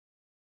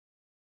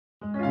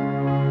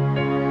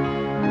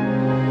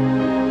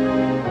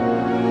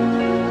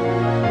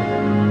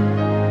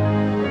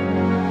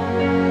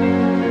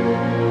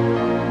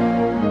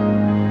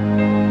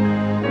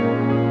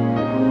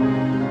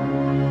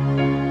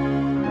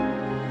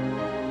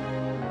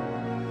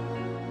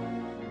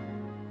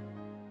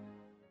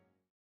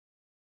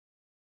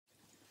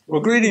Well,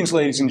 greetings,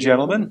 ladies and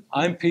gentlemen.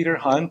 I'm Peter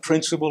Hahn,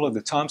 principal of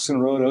the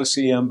Thompson Road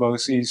OCM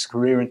BOCES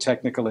Career and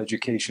Technical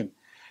Education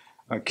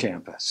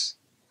campus.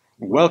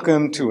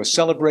 Welcome to a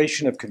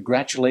celebration of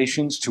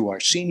congratulations to our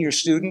senior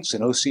students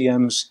in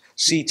OCM's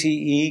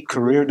CTE,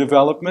 Career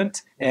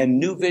Development, and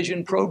New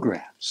Vision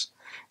programs.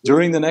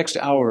 During the next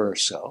hour or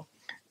so,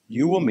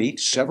 you will meet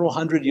several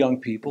hundred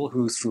young people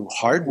who, through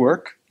hard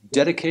work,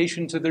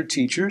 dedication to their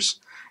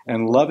teachers,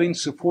 and loving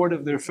support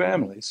of their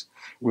families,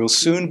 will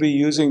soon be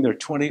using their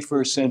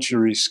 21st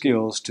century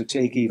skills to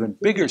take even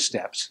bigger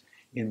steps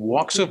in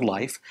walks of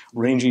life,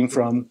 ranging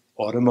from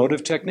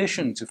automotive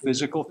technician to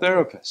physical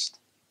therapist,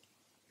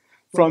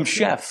 from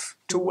chef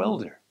to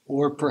welder,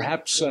 or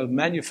perhaps a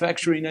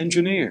manufacturing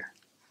engineer,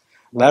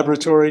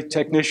 laboratory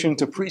technician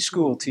to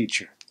preschool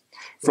teacher,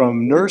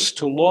 from nurse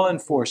to law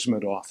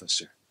enforcement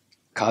officer,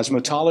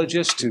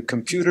 cosmetologist to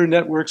computer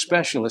network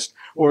specialist,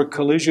 or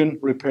collision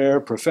repair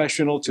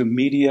professional to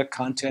media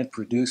content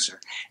producer.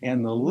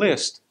 And the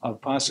list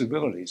of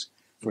possibilities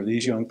for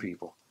these young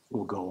people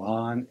will go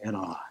on and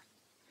on.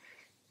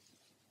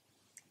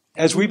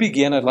 As we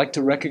begin, I'd like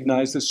to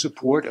recognize the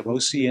support of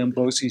OCM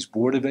BOCES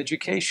Board of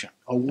Education,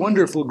 a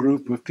wonderful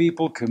group of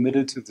people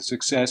committed to the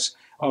success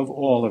of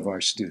all of our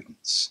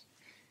students.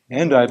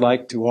 And I'd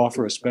like to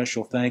offer a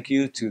special thank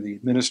you to the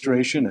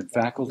administration and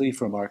faculty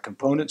from our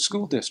component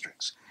school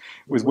districts,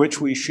 with which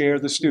we share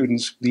the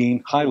students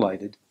being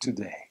highlighted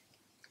today.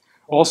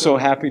 Also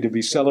happy to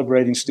be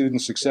celebrating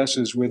student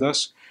successes with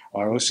us,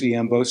 our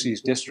OCM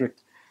BOCES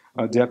District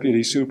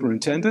Deputy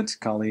Superintendent,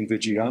 Colleen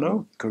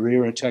Vigiano,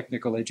 Career and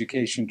Technical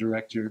Education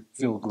Director,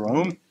 Phil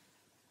Grome,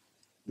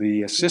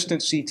 the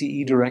Assistant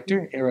CTE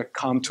Director, Eric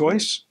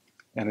Comtois,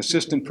 and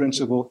Assistant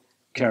Principal,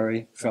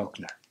 Carrie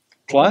Felkner.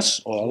 Plus,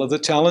 all of the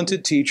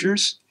talented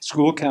teachers,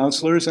 school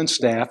counselors, and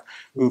staff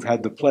who've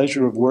had the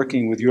pleasure of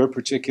working with your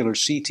particular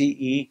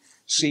CTE,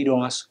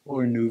 CDOS,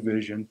 or New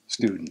Vision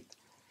student.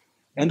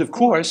 And of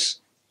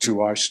course,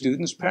 to our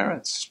students'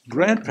 parents,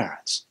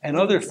 grandparents, and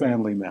other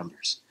family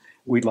members,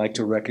 we'd like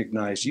to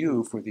recognize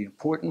you for the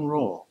important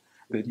role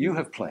that you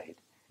have played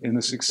in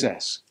the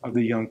success of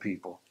the young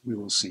people we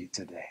will see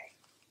today.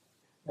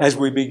 As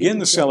we begin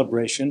the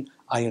celebration,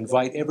 I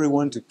invite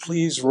everyone to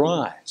please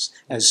rise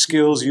as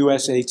Skills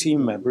USA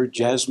team member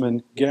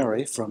Jasmine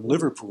Gary from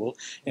Liverpool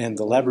and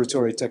the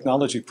Laboratory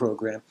Technology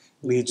Program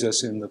leads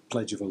us in the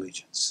Pledge of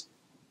Allegiance.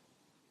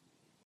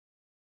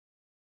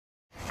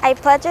 I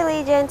pledge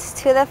allegiance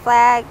to the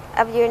flag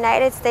of the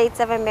United States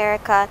of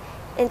America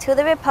and to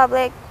the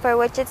republic for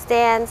which it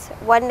stands,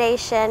 one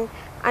nation,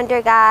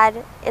 under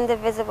God,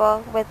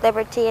 indivisible, with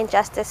liberty and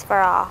justice for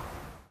all.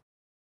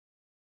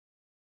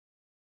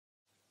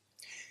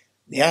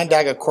 The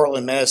Onondaga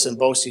Cortland Madison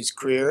BOCES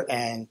Career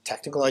and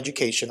Technical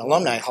Education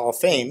Alumni Hall of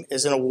Fame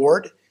is an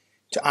award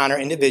to honor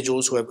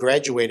individuals who have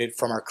graduated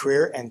from our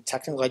career and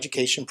technical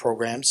education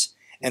programs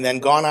and then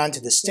gone on to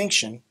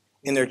distinction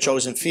in their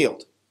chosen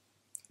field.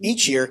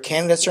 Each year,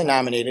 candidates are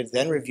nominated,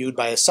 then reviewed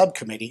by a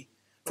subcommittee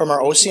from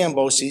our OCM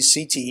BOCES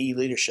CTE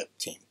leadership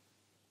team.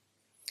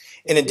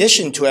 In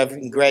addition to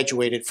having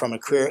graduated from a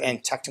career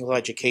and technical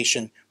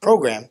education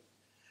program,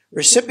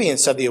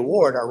 recipients of the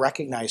award are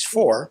recognized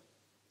for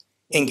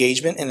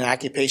engagement in an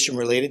occupation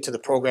related to the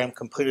program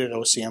completed at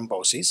OCM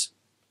BOCES,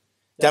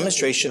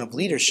 demonstration of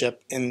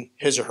leadership in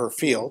his or her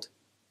field,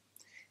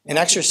 and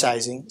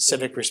exercising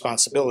civic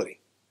responsibility.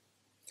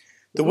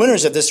 The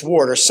winners of this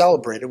award are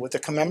celebrated with a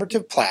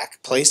commemorative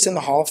plaque placed in the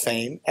Hall of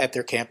Fame at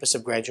their campus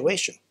of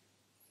graduation.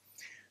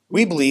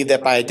 We believe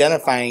that by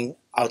identifying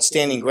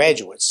outstanding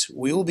graduates,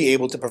 we will be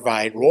able to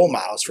provide role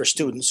models for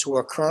students who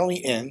are currently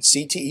in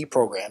CTE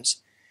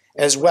programs,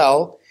 as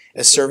well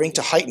as serving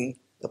to heighten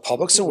the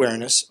public's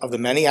awareness of the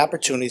many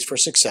opportunities for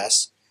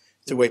success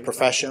through a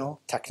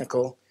professional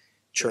technical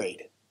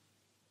trade.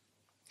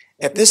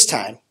 At this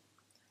time,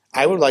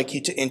 I would like you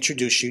to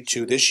introduce you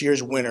to this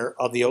year's winner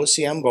of the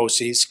OCM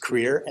BOCES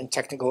Career and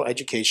Technical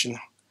Education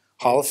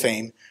Hall of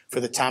Fame for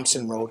the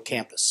Thompson Road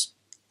campus,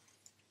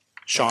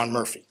 Sean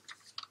Murphy.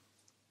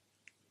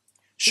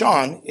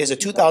 Sean is a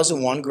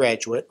 2001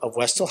 graduate of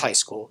Westhill High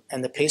School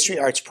and the Pastry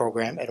Arts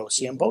program at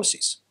OCM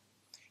BOCES.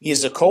 He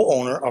is the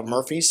co-owner of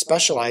Murphy's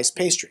Specialized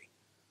Pastry,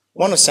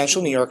 one of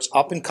Central New York's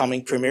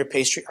up-and-coming premier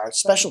pastry arts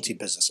specialty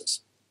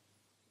businesses.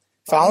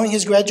 Following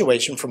his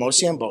graduation from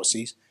OCM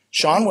BOCES,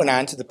 Sean went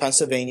on to the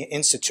Pennsylvania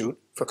Institute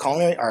for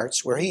Culinary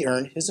Arts, where he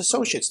earned his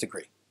associate's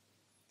degree.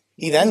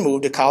 He then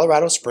moved to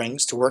Colorado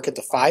Springs to work at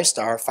the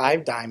five-star,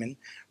 five-diamond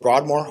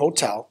Broadmoor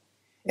Hotel,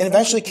 and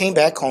eventually came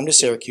back home to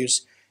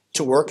Syracuse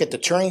to work at the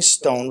Turing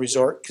Stone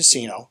Resort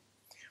Casino,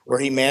 where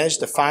he managed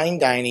the fine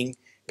dining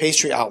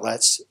pastry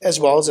outlets, as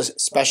well as the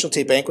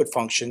specialty banquet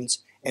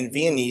functions and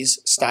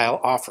Viennese-style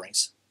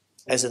offerings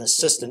as an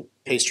assistant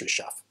pastry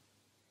chef.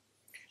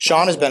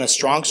 Sean has been a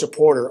strong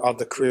supporter of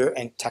the career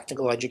and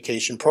technical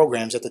education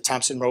programs at the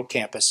Thompson Road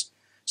campus,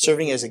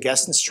 serving as a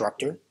guest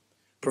instructor,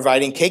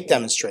 providing cake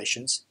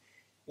demonstrations,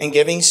 and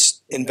giving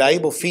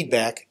invaluable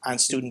feedback on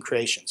student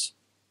creations.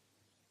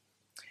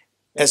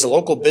 As a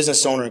local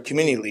business owner and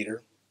community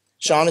leader,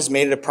 Sean has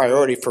made it a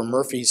priority for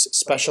Murphy's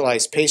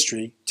Specialized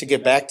Pastry to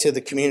give back to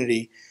the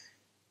community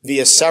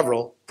via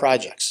several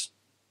projects.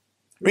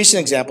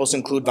 Recent examples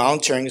include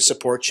volunteering to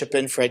support Chip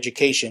In for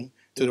Education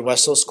through the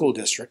Westfield School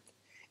District,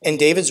 and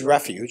David's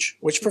Refuge,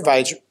 which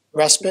provides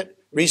respite,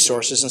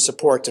 resources, and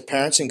support to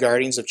parents and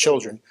guardians of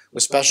children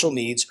with special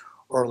needs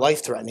or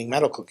life-threatening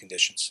medical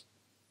conditions.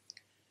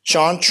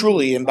 Sean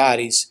truly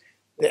embodies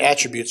the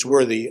attributes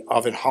worthy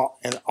of an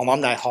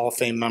Alumni Hall of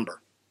Fame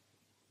member.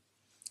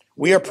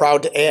 We are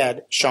proud to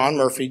add Sean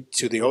Murphy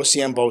to the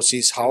OCM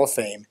BOCES Hall of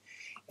Fame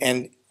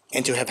and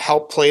to have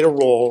helped play a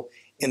role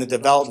in the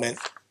development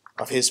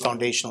of his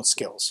foundational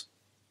skills.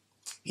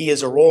 He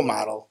is a role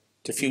model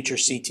to future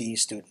CTE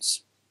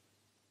students.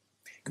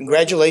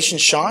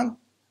 Congratulations, Sean,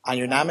 on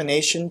your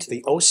nomination to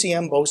the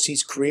OCM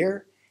BOCES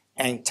Career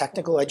and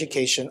Technical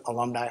Education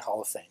Alumni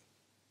Hall of Fame.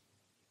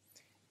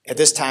 At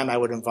this time, I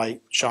would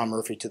invite Sean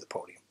Murphy to the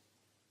podium.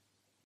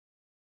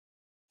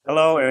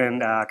 Hello,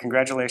 and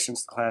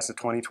congratulations to the class of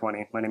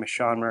 2020. My name is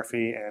Sean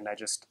Murphy, and I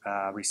just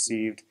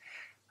received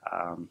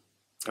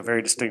a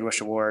very distinguished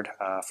award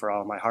for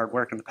all of my hard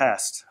work in the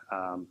past,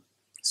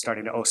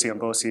 starting at OCM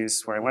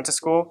BOCES, where I went to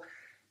school,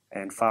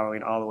 and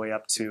following all the way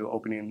up to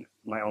opening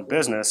my own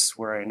business,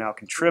 where I now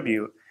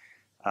contribute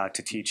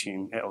to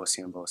teaching at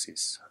OCM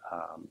BOCES.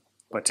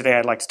 But today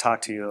I'd like to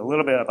talk to you a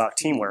little bit about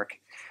teamwork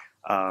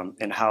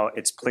and how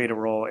it's played a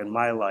role in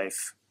my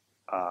life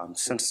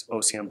since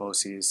OCM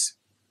BOCES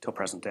till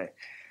present day.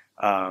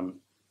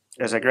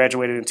 As I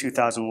graduated in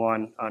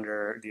 2001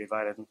 under the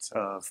guidance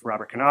of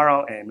Robert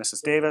Canaro and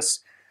Mrs. Davis,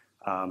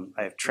 I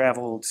have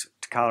traveled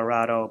to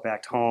Colorado,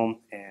 back home,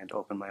 and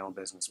opened my own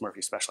business,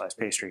 Murphy Specialized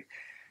Pastry.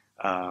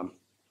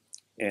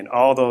 In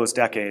all those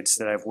decades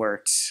that I've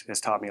worked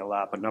has taught me a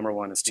lot, but number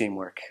one is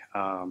teamwork.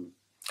 A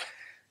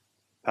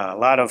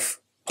lot of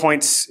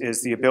points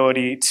is the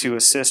ability to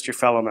assist your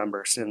fellow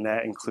members, and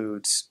that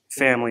includes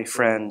family,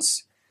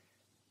 friends,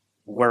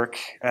 work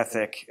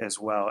ethic, as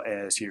well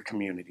as your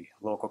community,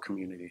 local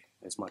community,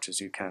 as much as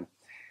you can.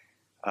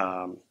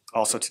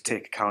 Also to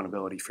take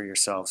accountability for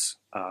yourselves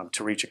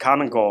to reach a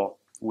common goal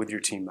with your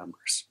team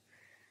members.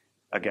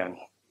 Again,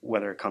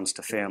 whether it comes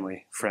to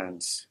family,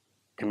 friends,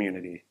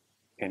 community,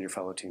 and your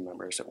fellow team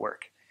members at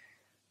work.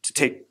 To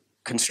take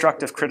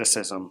constructive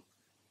criticism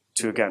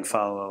to, again,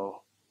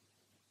 follow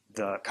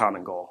the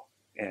common goal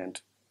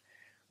and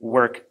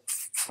work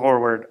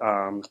forward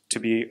to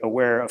be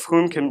aware of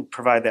whom can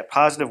provide that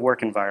positive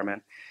work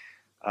environment,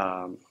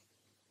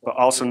 but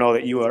also know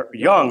that you are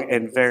young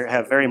and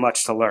have very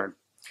much to learn.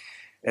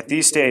 At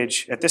this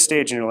stage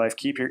in your life,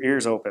 keep your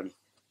ears open.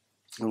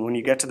 And when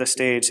you get to the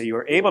stage that you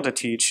are able to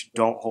teach,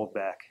 don't hold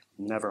back.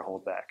 Never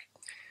hold back.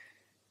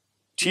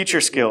 Teach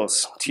your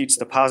skills. Teach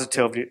the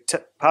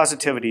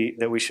positivity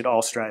that we should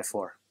all strive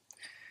for.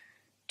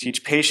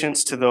 Teach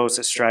patience to those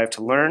that strive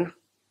to learn.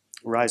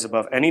 Rise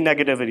above any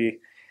negativity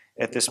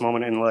at this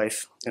moment in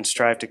life and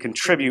strive to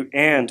contribute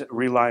and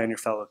rely on your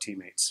fellow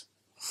teammates.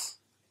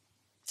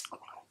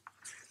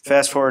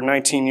 Fast forward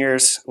 19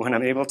 years when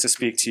I'm able to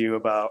speak to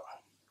you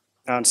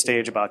on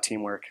stage about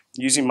teamwork,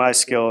 using my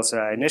skills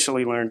that I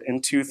initially learned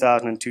in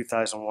 2000 and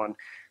 2001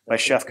 by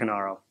Chef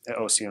Canaro at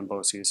OCM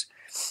BOCES.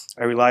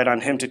 I relied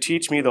on him to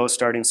teach me those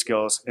starting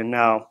skills, and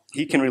now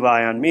he can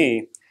rely on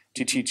me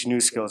to teach new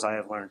skills I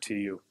have learned to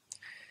you.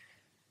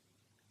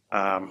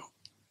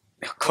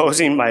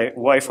 Closing, my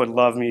wife would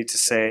love me to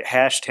say,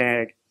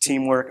 hashtag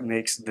teamwork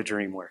makes the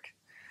dream work.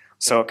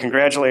 So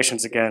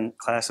congratulations again,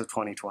 class of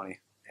 2020,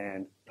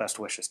 and best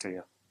wishes to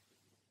you.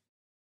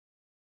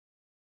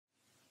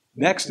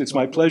 Next, it's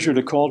my pleasure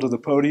to call to the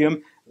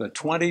podium the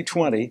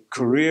 2020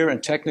 Career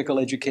and Technical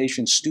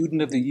Education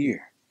Student of the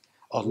Year,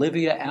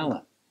 Olivia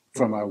Allen,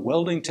 from our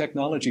Welding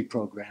Technology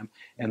Program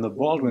and the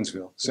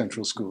Baldwinsville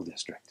Central School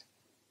District.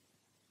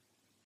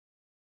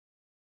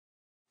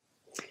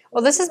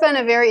 Well, this has been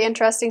a very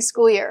interesting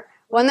school year,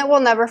 one that we'll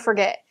never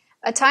forget.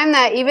 A time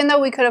that, even though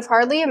we could have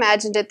hardly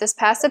imagined it this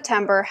past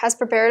September, has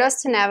prepared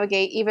us to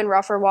navigate even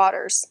rougher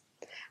waters.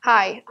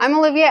 Hi, I'm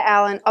Olivia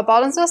Allen, a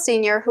Baldwinsville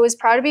senior who is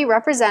proud to be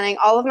representing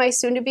all of my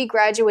soon-to-be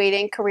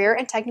graduating career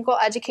and technical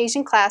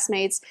education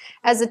classmates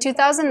as the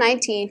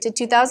 2019 to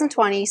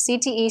 2020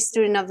 CTE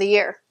Student of the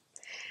Year.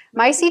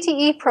 My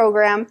CTE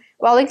program,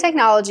 Welding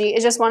Technology,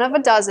 is just one of a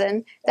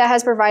dozen that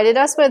has provided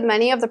us with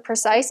many of the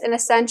precise and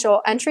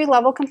essential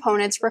entry-level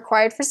components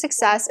required for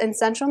success in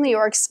Central New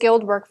York's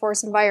skilled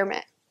workforce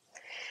environment.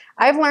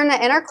 I've learned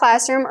that in our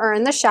classroom or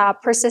in the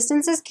shop,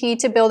 persistence is key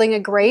to building a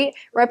great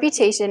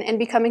reputation and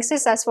becoming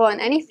successful in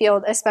any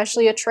field,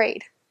 especially a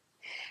trade.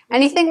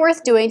 Anything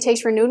worth doing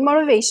takes renewed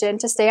motivation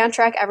to stay on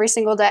track every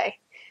single day.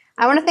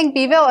 I want to thank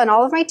Beeville and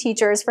all of my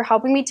teachers for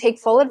helping me take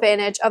full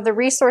advantage of the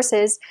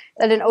resources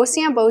that an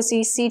OCM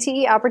BOCES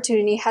CTE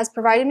opportunity has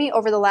provided me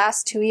over the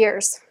last 2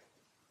 years.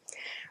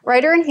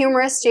 Writer and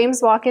humorist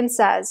James Watkins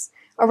says,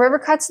 "A river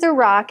cuts through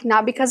rock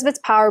not because of its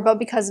power but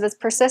because of its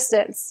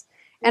persistence."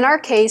 In our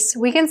case,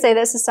 we can say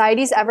that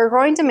society's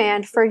ever-growing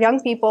demand for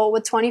young people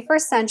with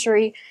 21st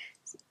century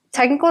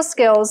technical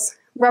skills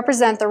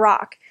represent the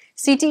rock.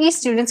 CTE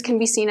students can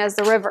be seen as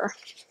the river.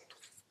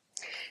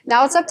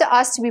 Now it's up to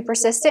us to be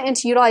persistent and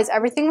to utilize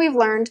everything we've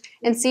learned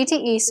in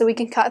CTE so we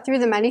can cut through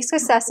the many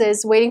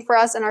successes waiting for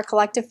us in our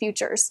collective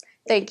futures.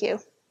 Thank you.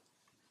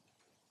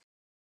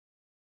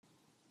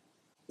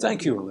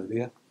 Thank you,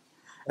 Olivia.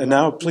 And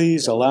now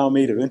please allow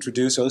me to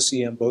introduce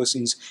OCM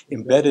BOCES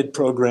Embedded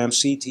Program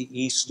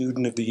CTE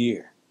Student of the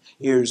Year.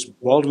 Here's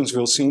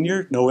Baldwinsville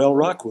Senior Noelle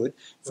Rockwood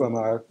from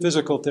our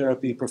Physical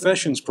Therapy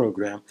Professions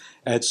program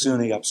at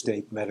SUNY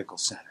Upstate Medical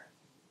Center.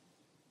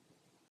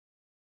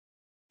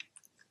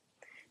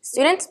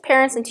 Students,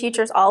 parents, and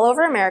teachers all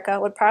over America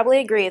would probably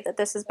agree that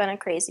this has been a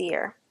crazy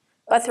year.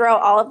 But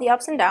throughout all of the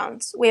ups and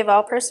downs, we have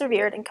all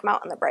persevered and come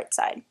out on the bright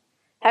side,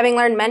 having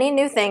learned many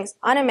new things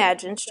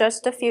unimagined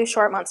just a few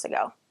short months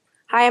ago.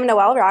 Hi, I'm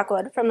Noelle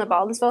Rockwood from the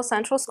Baldwinsville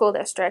Central School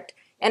District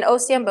and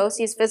OCM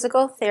BOCES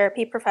Physical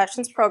Therapy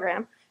Professions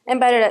program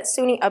embedded at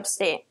SUNY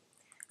Upstate.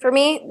 For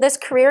me, this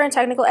career and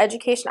technical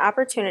education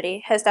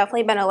opportunity has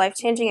definitely been a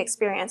life-changing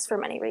experience for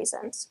many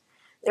reasons.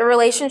 The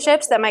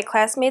relationships that my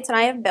classmates and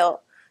I have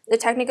built, the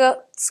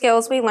technical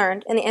skills we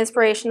learned, and the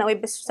inspiration that we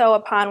bestow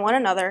upon one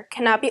another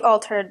cannot be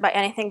altered by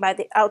anything by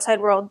the outside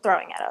world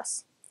throwing at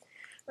us.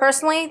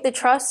 Personally, the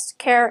trust,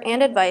 care,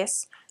 and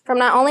advice from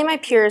not only my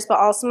peers but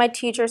also my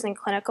teachers and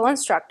clinical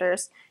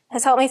instructors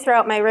has helped me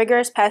throughout my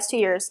rigorous past 2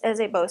 years as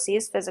a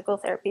BOCES physical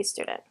therapy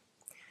student.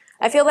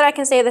 I feel that I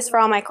can say this for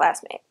all my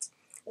classmates.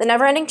 The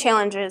never-ending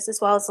challenges as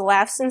well as the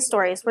laughs and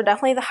stories were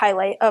definitely the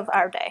highlight of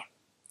our day.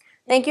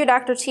 Thank you,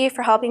 Dr. T,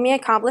 for helping me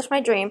accomplish my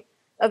dream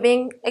of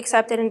being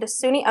accepted into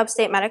SUNY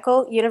Upstate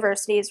Medical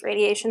University's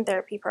radiation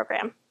therapy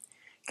program.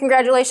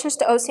 Congratulations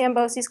to OCM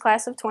BOCES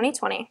class of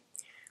 2020.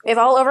 We have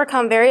all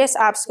overcome various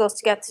obstacles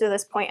to get to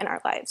this point in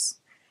our lives.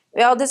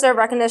 We all deserve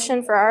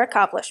recognition for our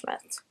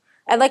accomplishments.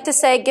 I'd like to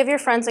say give your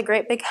friends a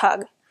great big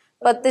hug,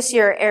 but this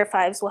year Air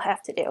Fives will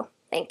have to do.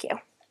 Thank you.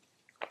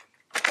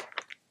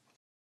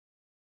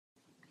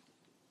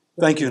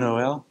 Thank you,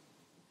 Noelle.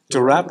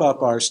 To wrap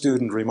up our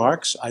student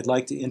remarks, I'd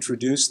like to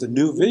introduce the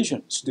New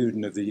Vision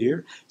Student of the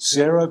Year,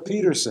 Sarah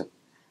Peterson,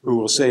 who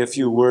will say a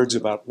few words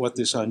about what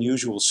this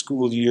unusual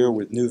school year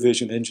with New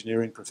Vision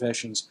Engineering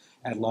Professions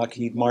at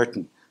Lockheed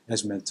Martin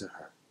has meant to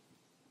her.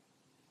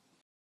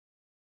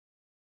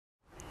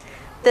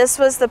 This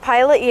was the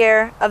pilot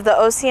year of the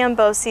OCM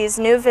BOCES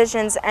New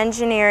Visions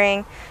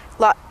Engineering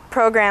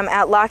program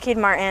at Lockheed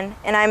Martin,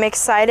 and I'm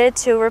excited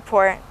to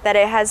report that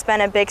it has been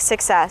a big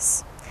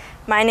success.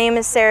 My name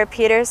is Sarah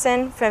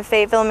Peterson from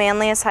Fayetteville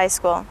Manlius High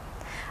School.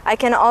 I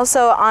can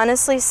also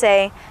honestly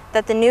say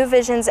that the New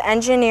Visions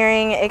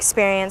engineering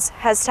experience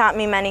has taught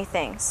me many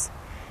things.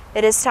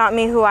 It has taught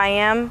me who I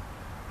am,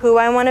 who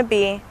I want to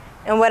be,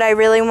 and what I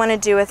really want to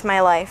do with my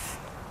life.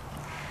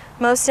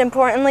 Most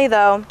importantly,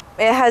 though,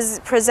 it has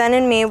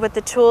presented me with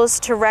the tools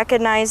to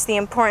recognize the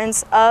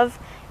importance of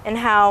and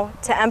how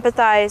to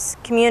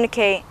empathize,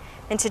 communicate,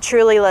 and to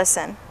truly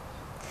listen.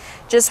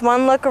 Just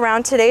one look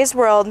around today's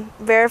world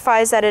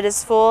verifies that it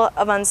is full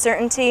of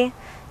uncertainty,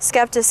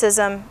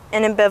 skepticism,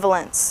 and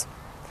ambivalence.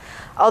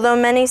 Although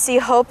many see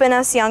hope in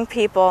us young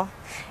people,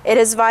 it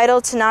is vital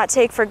to not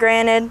take for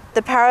granted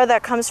the power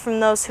that comes from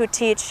those who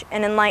teach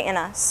and enlighten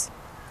us.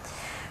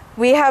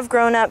 We have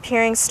grown up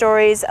hearing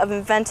stories of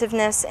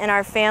inventiveness in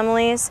our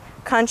families,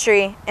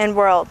 country, and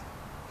world.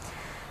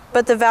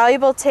 But the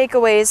valuable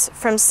takeaways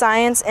from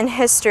science and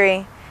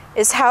history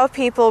is how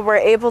people were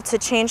able to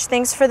change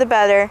things for the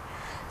better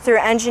through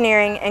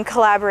engineering and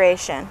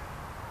collaboration.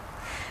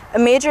 A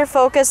major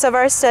focus of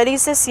our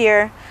studies this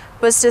year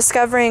was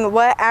discovering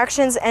what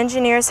actions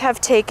engineers have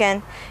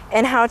taken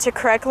and how to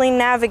correctly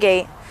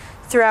navigate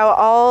throughout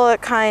all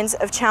kinds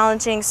of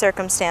challenging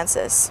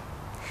circumstances.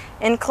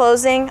 In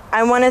closing,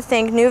 I want to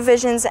thank New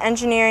Vision's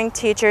engineering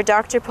teacher,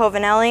 Dr.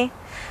 Povinelli,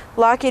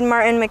 Lockheed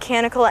Martin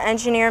Mechanical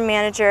Engineer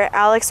Manager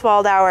Alex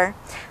Waldauer,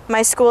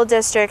 my school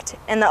district,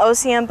 and the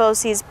OCM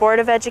BOCES Board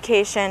of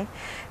Education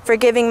for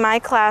giving my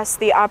class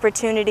the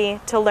opportunity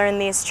to learn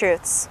these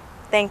truths.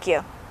 Thank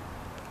you.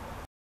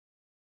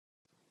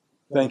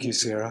 Thank you,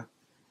 Sarah.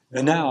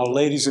 And now,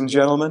 ladies and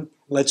gentlemen,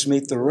 let's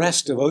meet the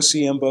rest of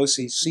OCM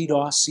BOCES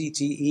CDOS,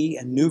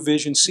 CTE, and New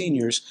Vision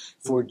seniors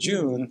for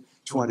June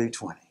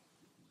 2020.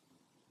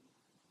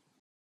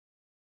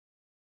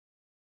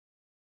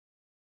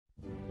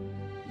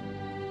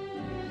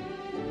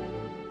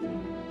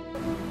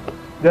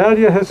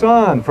 Dalia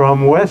Hassan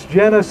from West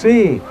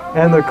Genesee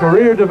and the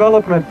Career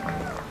Development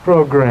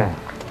Program.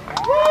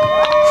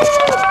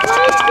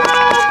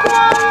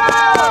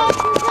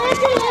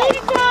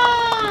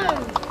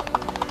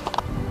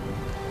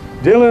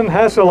 Dylan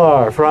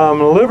Hasselar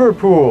from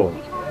Liverpool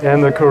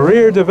and the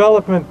Career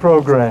Development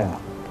Program.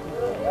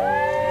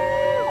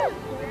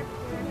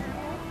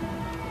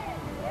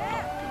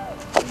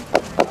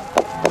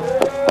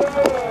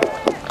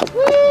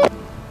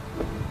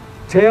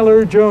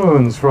 Taylor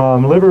Jones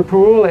from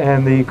Liverpool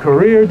and the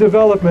Career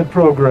Development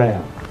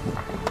Program.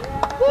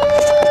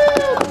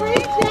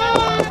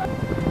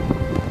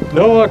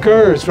 Noah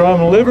Kurz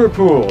from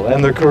Liverpool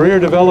and the Career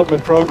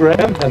Development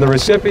Program and the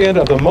recipient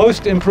of the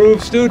Most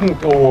Improved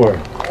Student Award.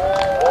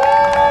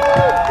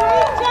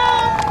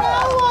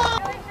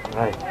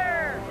 Right.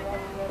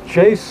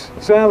 Chase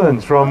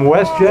Salmons from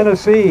West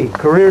Genesee,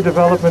 Career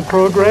Development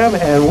Program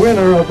and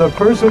winner of the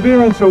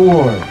Perseverance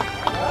Award.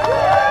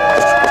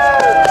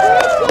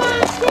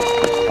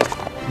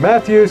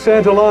 Matthew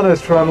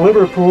Santillanes from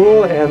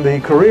Liverpool and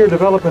the Career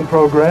Development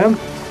Program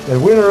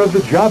and winner of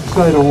the Job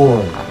Site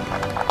Award.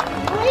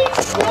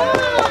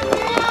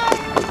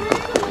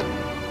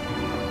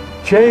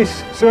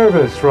 Chase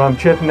Service from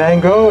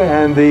Chittenango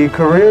and the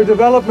Career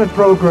Development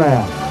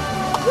Program.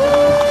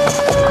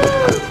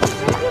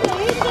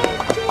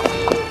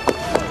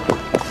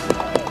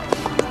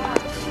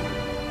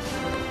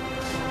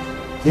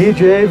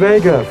 E.J.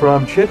 Vega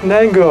from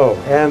Chittenango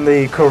and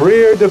the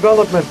Career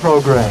Development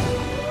Program.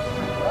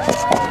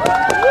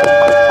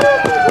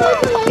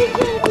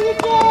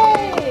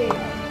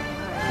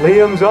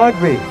 Liam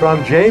Zogby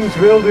from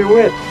Jamesville,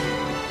 DeWitt,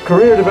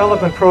 Career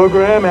Development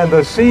Program and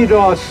the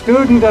CDOS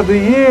Student of the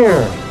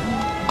Year.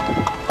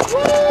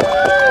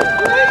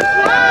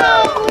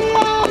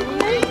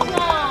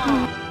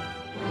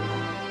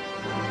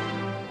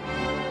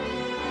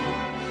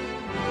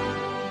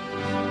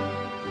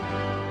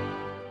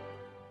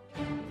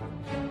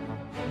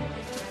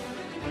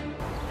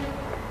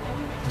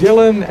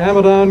 Dylan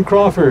Amadon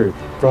Crawford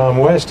from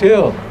West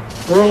Hill,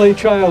 Early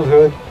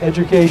Childhood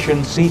Education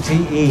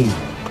CTE.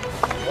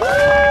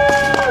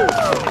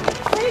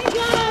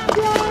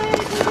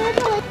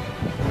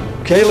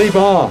 Kaylee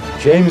Baum,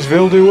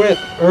 Jamesville DeWitt,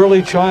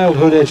 Early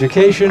Childhood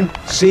Education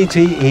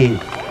CTE.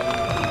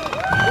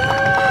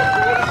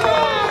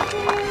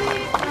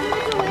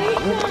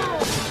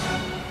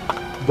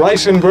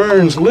 Bryson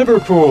Burns,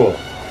 Liverpool,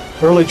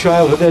 Early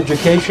Childhood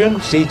Education,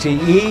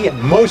 CTE,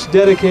 and Most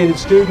Dedicated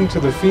Student to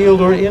the Field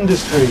or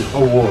Industry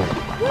Award.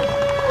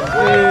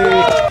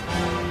 Yay.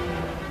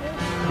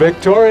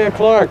 Victoria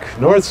Clark,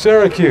 North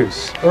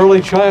Syracuse,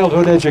 Early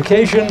Childhood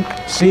Education,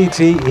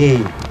 CTE.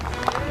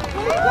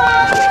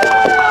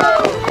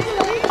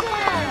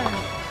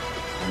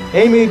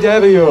 Amy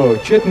Davio,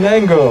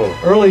 Chittenango,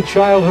 Early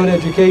Childhood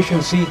Education,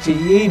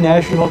 CTE,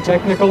 National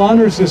Technical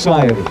Honor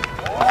Society.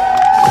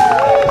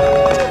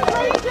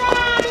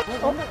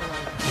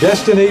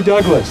 Destiny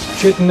Douglas,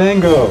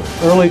 Chittenango,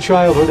 Early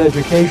Childhood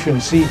Education,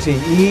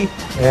 CTE,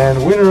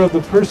 and winner of the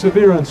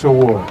Perseverance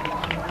Award.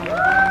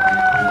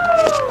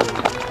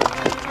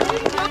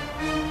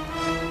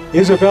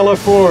 Isabella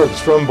Forbes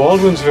from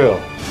Baldwinsville,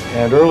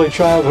 and Early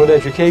Childhood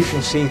Education,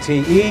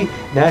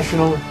 CTE,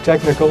 National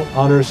Technical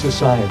Honor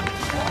Society.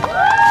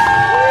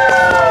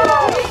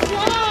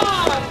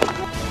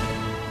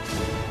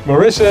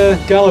 Marissa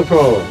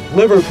Gallipo,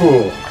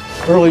 Liverpool,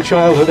 Early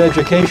Childhood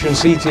Education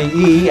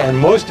CTE and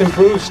Most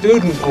Improved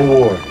Student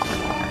Award.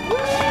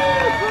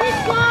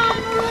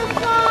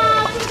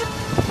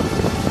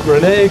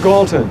 Renee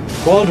Galton,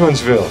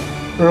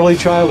 Baldwinsville, Early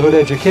Childhood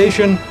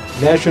Education,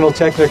 National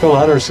Technical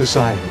Honor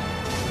Society.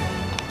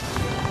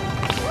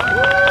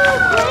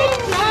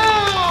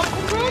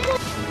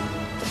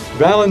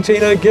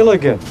 Valentina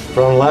Gilligan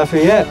from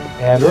Lafayette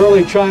and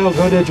Early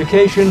Childhood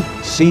Education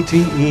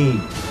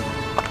CTE.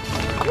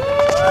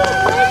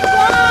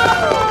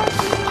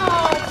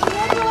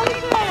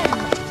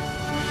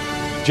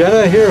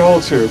 Jenna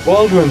Herholzer,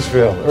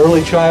 Baldwinsville,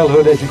 Early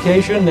Childhood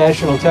Education,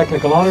 National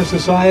Technical Honor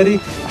Society,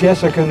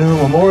 Jessica New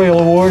Memorial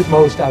Award,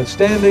 Most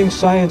Outstanding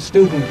Science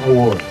Student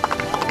Award.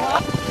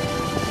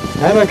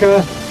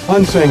 Annika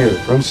Hunsinger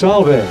from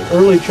Salve,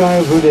 Early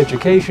Childhood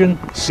Education,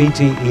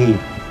 CTE.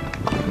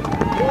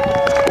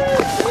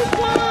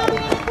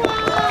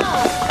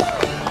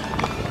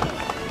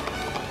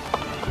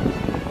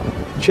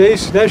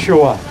 Chase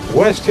Neshua,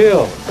 West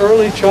Hill,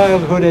 Early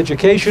Childhood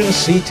Education,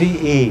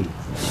 CTE.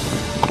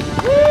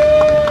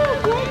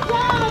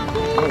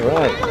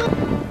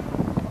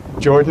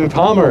 Jordan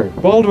Palmer,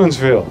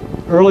 Baldwinsville,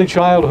 Early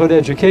Childhood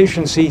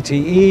Education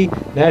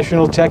CTE,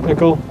 National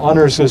Technical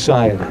Honor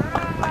Society.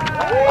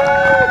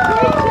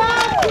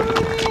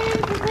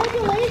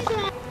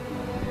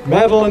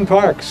 Madeline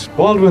Parks,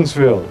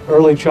 Baldwinsville,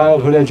 Early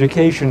Childhood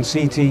Education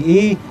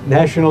CTE,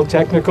 National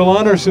Technical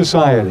Honor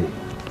Society.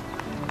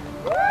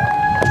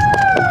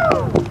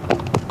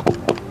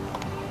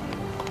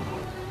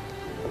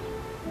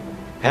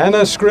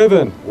 Hannah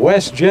Scriven,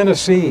 West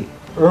Genesee,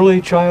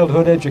 Early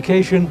Childhood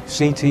Education,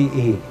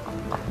 CTE.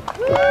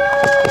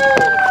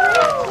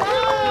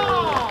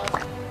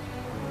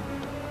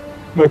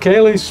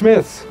 McKaylee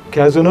Smith,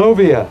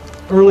 Cazenovia,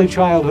 Early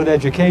Childhood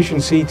Education,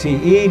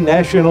 CTE,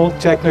 National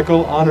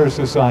Technical Honor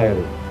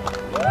Society.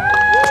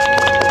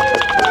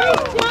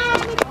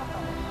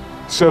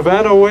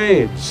 Savannah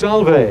Wade,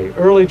 Salve,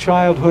 Early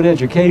Childhood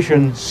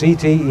Education,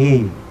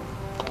 CTE.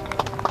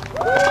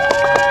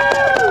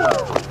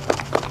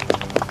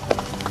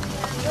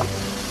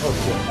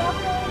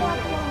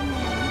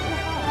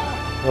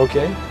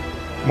 Okay.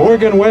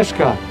 Morgan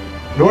Westcott,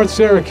 North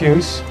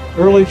Syracuse,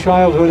 Early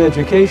Childhood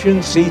Education,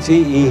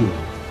 CTE.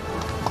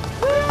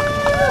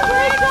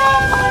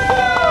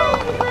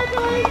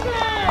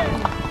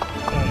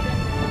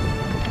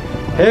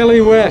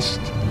 Haley West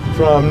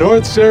from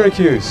North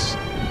Syracuse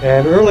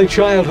and Early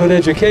Childhood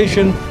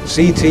Education,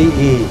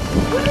 CTE.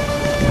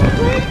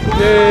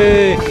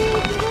 Yay!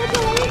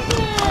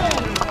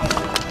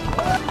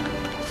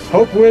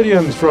 Mark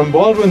Williams from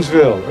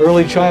Baldwinsville,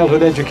 Early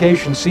Childhood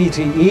Education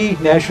CTE,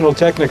 National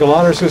Technical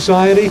Honor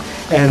Society,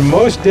 and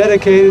Most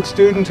Dedicated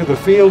Student to the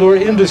Field or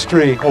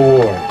Industry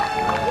Award.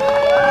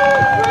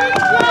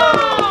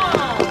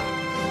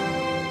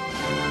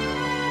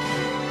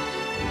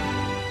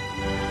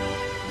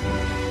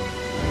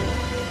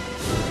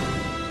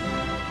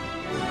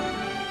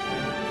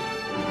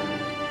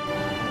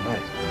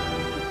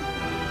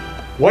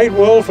 White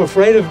Wolf,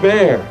 Afraid of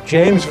Bear,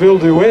 Jamesville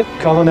DeWitt,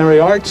 Culinary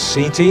Arts,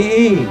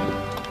 CTE.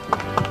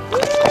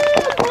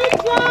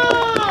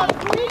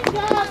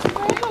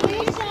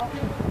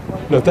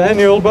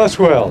 Nathaniel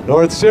Buswell,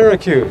 North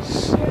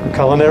Syracuse,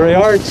 Culinary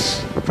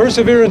Arts,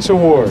 Perseverance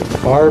Award,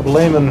 Barb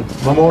Lehman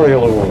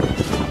Memorial Award.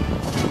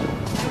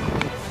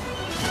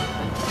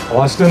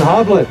 Austin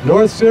Hoblet,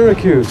 North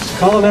Syracuse,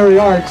 Culinary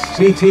Arts,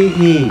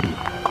 CTE.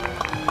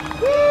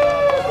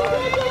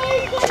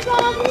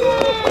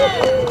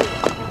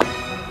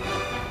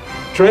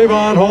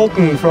 Trayvon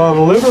Holton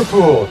from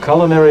Liverpool,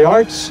 Culinary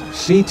Arts,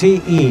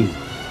 CTE.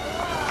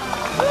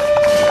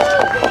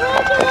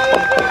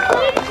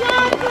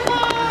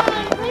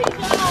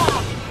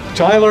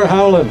 Tyler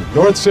Howland,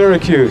 North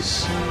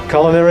Syracuse,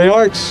 Culinary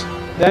Arts,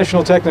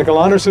 National Technical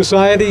Honor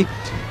Society,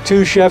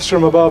 2 Chefs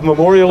from Above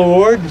Memorial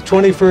Award,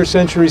 21st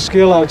Century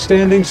Skill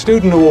Outstanding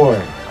Student Award.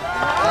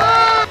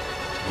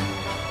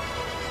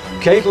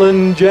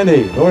 Caitlin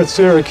Jenny, North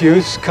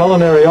Syracuse,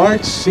 Culinary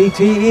Arts,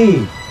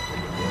 CTE.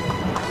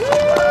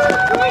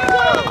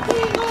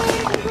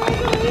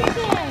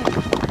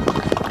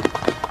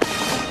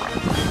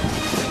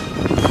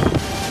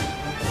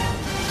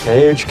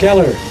 Paige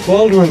Keller,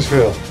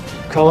 Baldwinsville,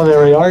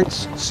 Culinary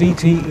Arts,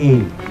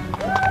 CTE.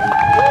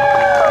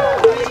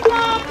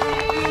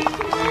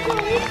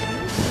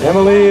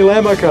 Emily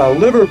Lamica,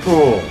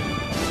 Liverpool,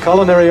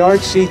 Culinary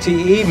Arts,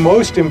 CTE,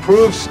 Most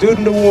Improved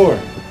Student Award.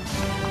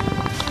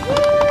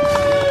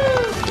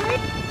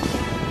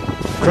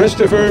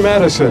 Christopher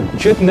Madison,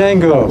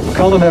 Chittenango,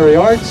 Culinary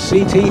Arts,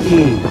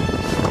 CTE.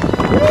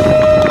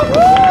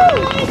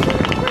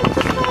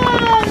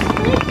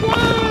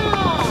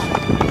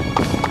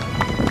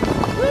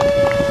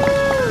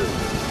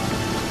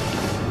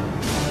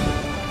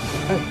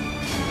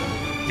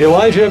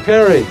 Elijah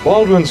Perry,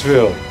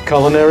 Baldwinsville,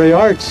 Culinary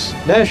Arts,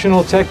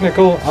 National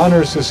Technical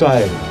Honor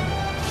Society.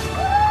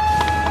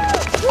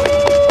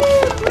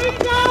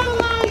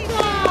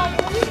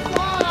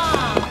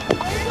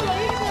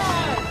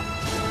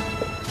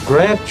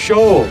 Grant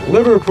Scholl,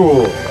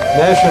 Liverpool,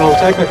 National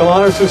Technical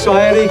Honor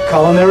Society,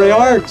 Culinary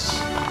Arts.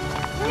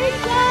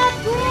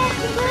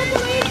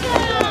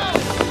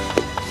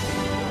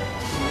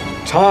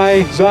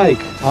 Ty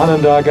Zeik,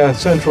 Onondaga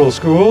Central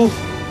School,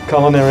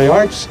 Culinary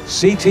Arts,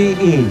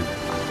 CTE.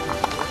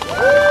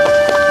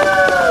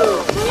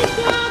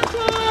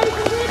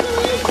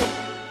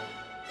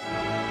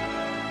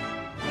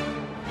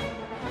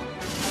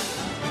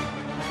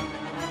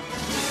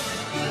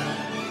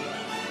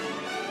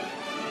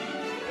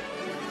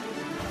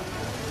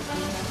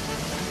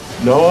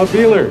 Noah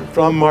Beeler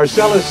from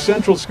Marcellus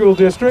Central School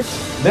District,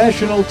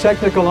 National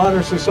Technical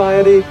Honor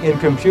Society in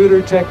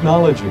Computer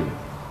Technology.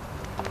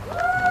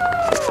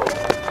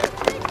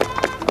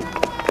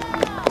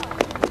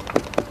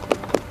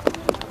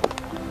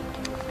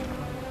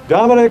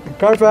 Dominic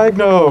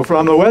Carfagno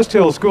from the West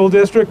Hill School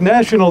District,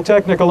 National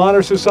Technical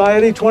Honor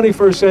Society,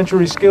 21st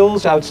Century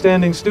Skills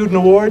Outstanding Student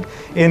Award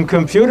in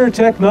Computer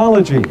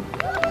Technology.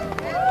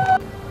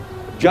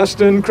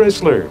 Justin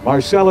Chrysler,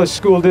 Marcellus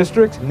School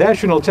District,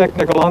 National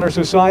Technical Honor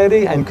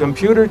Society and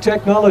Computer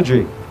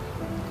Technology.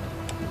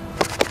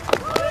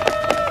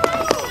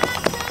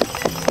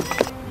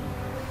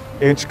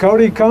 It's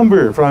Cody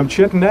Cumber from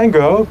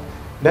Chittenango,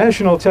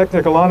 National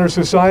Technical Honor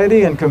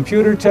Society and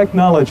Computer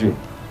Technology.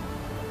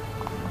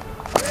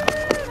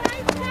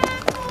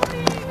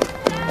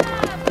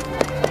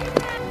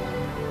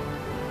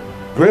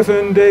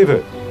 Griffin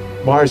David,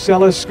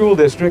 Marcellus School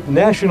District,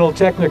 National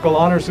Technical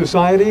Honor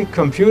Society,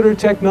 Computer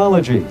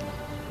Technology.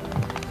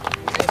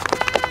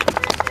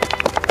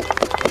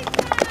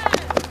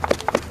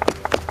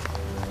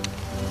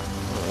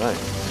 All right.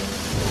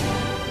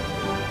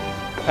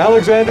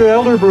 Alexander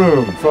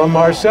Elderbroom from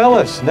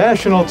Marcellus,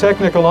 National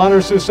Technical Honor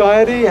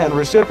Society and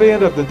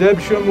recipient of the Deb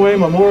Shumway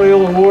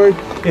Memorial Award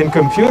in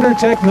Computer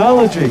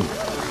Technology.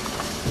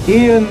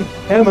 Ian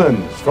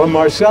Emmons from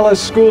Marcellus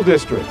School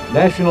District,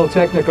 National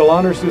Technical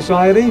Honor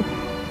Society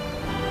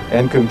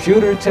and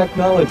Computer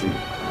Technology.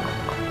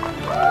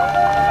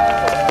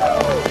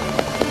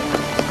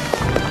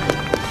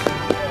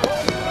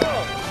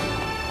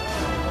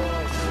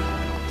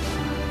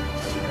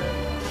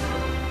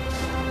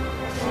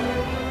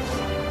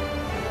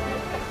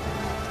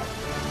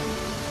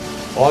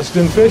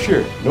 Austin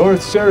Fisher,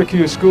 North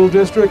Syracuse School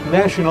District,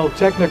 National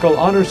Technical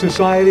Honor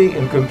Society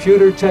in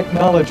Computer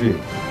Technology.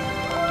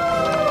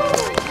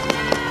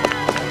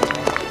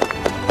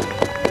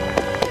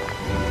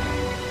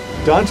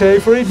 Dante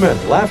Friedman,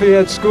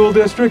 Lafayette School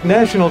District,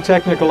 National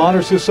Technical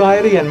Honor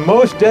Society and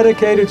Most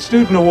Dedicated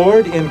Student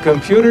Award in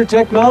Computer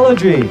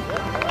Technology.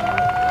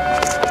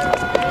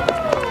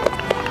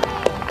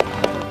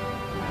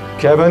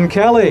 Kevin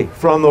Kelly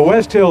from the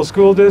West Hill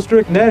School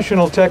District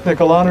National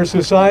Technical Honor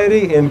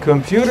Society in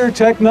Computer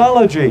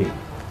Technology.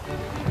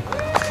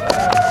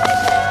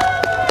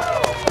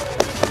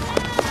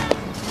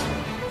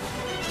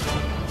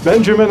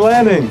 Benjamin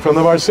Lanning from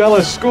the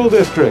Marcellus School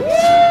District,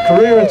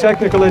 Career and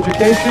Technical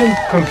Education,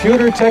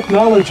 Computer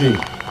Technology.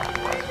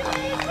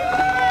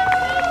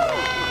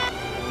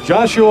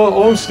 Joshua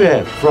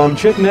Olmstead from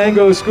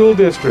Chittenango School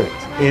District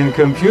in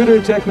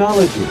Computer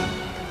Technology.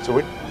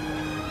 So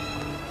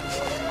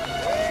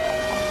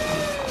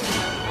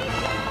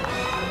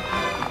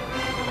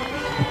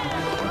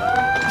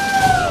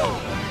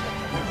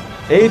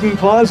Aiden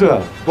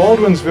Plaza,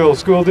 Baldwinsville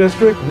School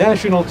District,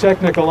 National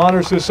Technical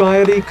Honor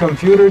Society,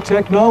 Computer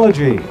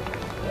Technology.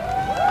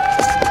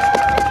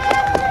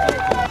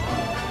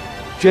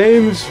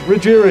 James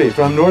Ruggieri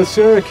from North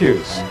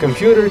Syracuse,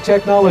 Computer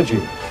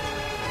Technology.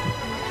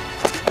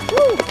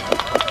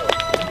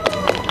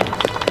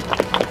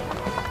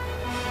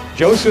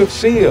 Joseph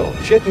Seal,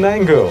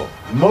 Chittenango,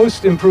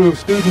 Most Improved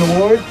Student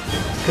Award,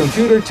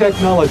 Computer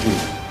Technology.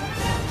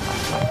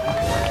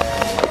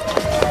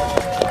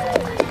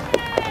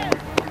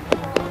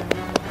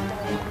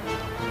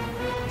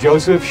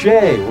 Joseph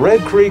Shea,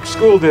 Red Creek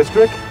School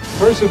District,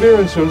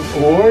 Perseverance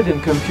Award in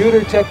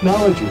Computer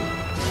Technology.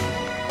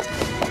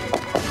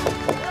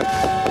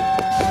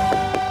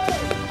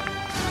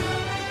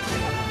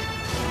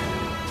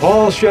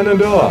 Paul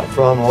Shenandoah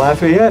from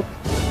Lafayette,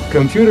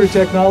 Computer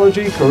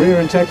Technology,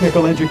 Career and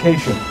Technical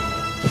Education.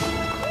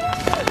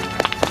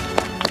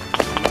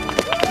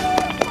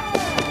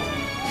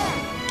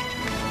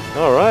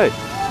 All right.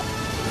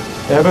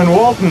 Evan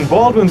Walton,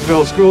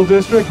 Baldwinsville School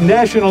District,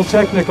 National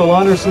Technical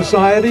Honor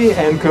Society,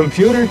 and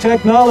Computer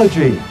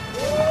Technology.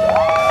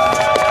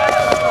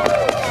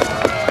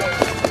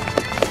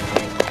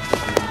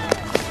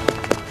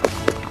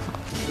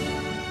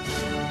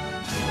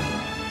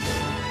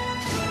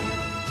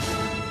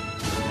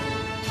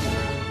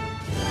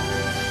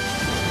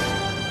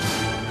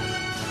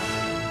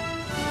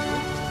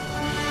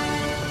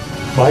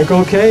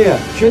 Michael Kaya,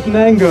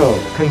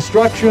 Chittenango,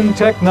 Construction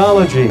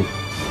Technology.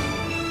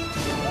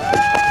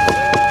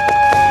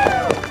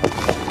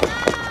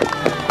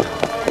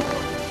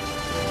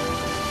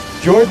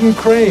 Jordan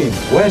Crane,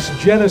 West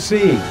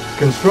Genesee,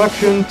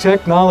 Construction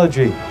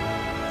Technology.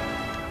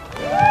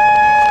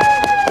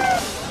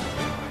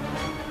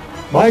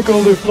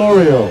 Michael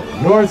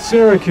DeFlorio, North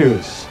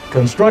Syracuse,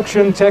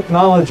 Construction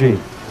Technology.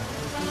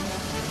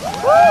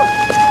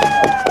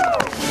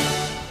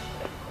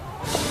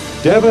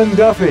 Devin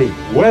Duffy,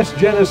 West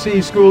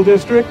Genesee School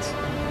District,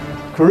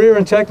 Career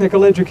and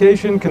Technical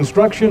Education,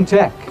 Construction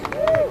Tech.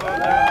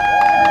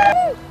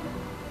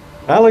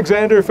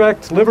 Alexander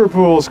Fecht,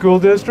 Liverpool School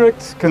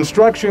District,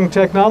 Construction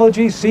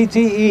Technology,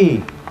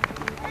 CTE.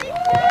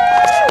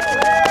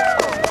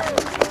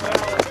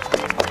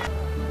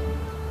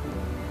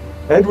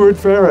 Edward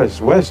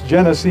Ferris, West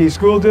Genesee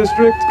School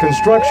District,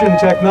 Construction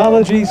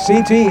Technology,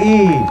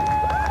 CTE.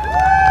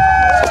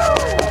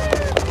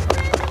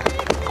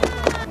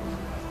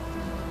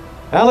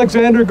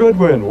 Alexander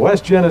Goodwin,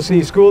 West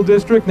Genesee School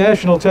District,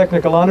 National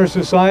Technical Honor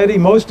Society,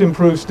 Most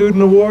Improved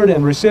Student Award,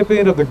 and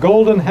recipient of the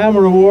Golden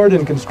Hammer Award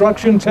in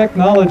Construction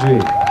Technology.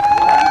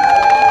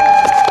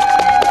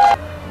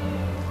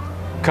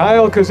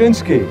 Kyle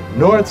Kaczynski,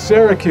 North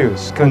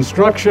Syracuse,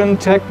 Construction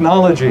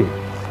Technology.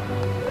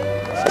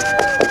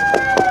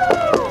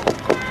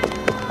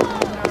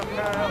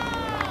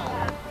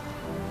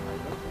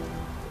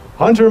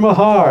 Hunter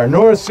Mahar,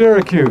 North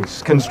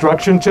Syracuse,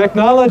 Construction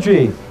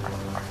Technology.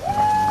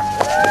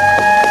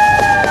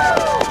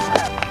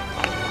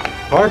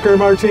 Parker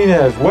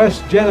Martinez,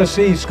 West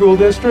Genesee School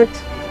District,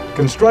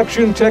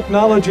 Construction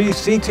Technology,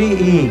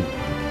 CTE.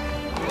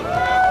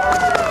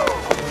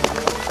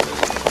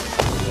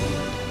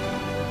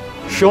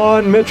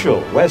 Sean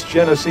Mitchell, West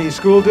Genesee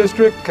School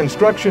District,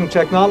 Construction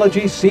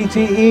Technology,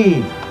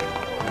 CTE.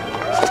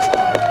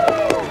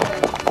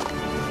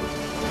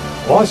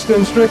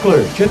 Austin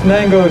Strickler,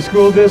 Chittenango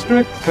School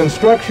District,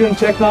 Construction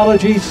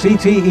Technology,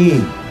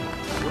 CTE.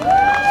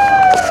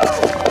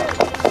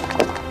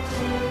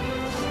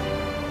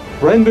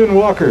 Brendan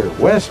Walker,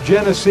 West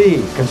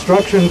Genesee,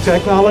 Construction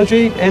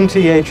Technology,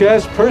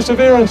 NTHS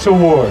Perseverance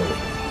Award.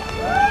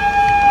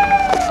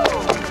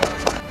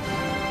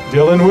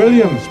 Dylan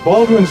Williams,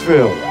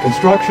 Baldwinsville,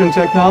 Construction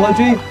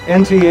Technology,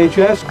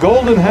 NTHS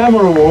Golden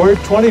Hammer Award,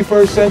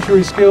 21st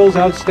Century Skills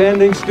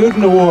Outstanding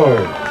Student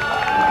Award.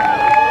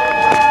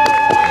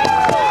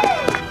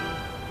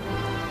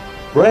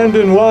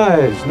 Brandon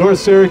Wise, North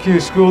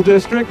Syracuse School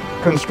District,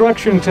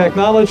 Construction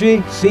Technology,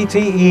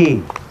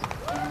 CTE.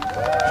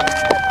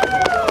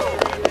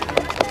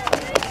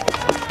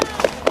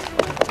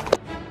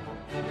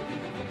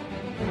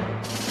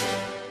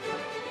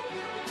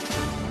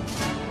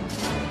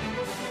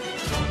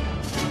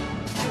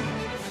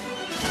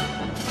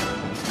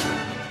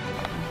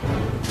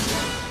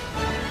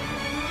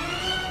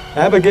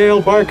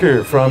 Abigail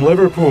Barker from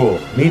Liverpool,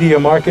 Media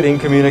Marketing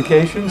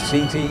Communications,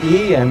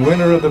 CTE, and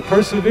winner of the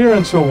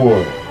Perseverance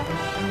Award.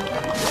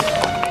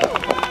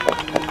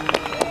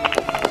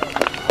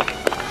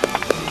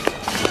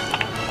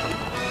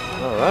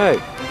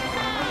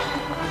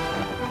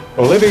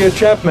 Olivia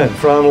Chapman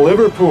from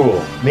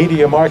Liverpool,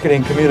 Media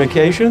Marketing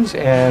Communications,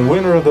 and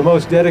winner of the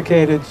Most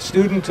Dedicated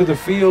Student to the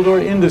Field or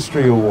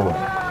Industry Award.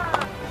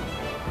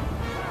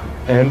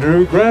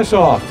 Andrew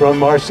Grassoff from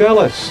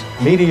Marcellus,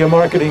 Media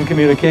Marketing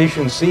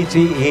Communications,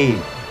 CTE.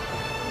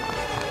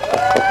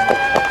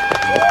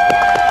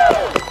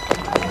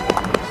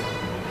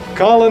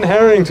 Colin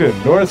Harrington,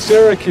 North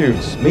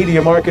Syracuse,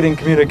 Media Marketing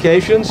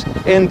Communications,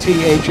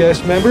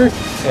 NTHS member,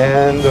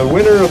 and the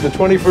winner of the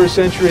 21st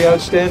Century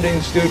Outstanding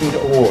Student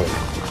Award.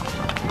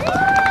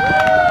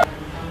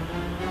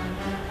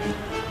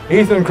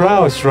 Ethan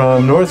Krause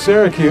from North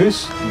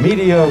Syracuse,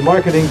 Media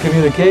Marketing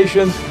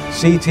Communications,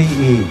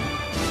 CTE.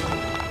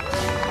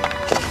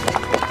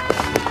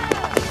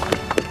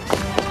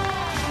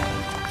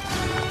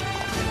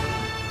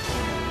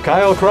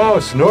 Kyle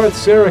Kraus, North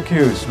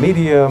Syracuse,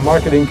 Media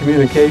Marketing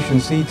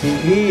Communications,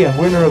 CTE, and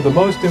winner of the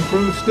Most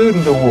Improved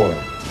Student Award.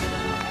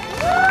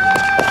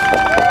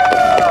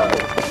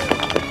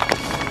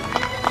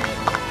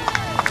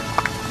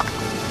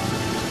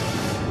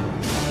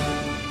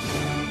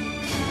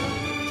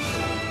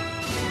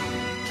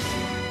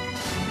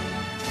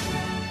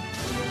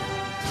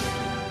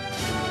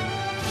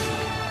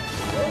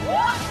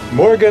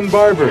 Morgan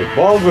Barber,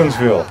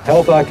 Baldwinsville,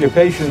 Health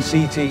Occupation,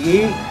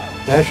 CTE,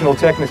 National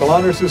Technical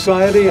Honor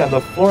Society, and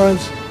the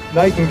Florence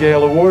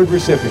Nightingale Award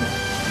recipient.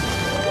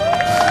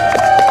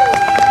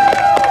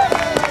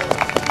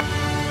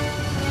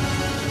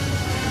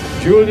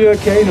 Julia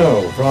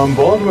Cano from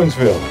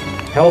Baldwinsville,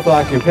 Health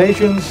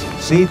Occupations,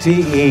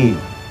 CTE.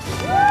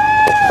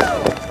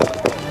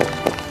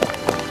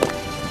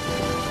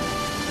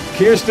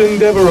 Kirsten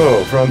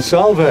Devereaux from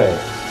Salve,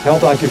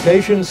 Health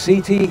Occupations,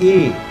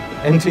 CTE.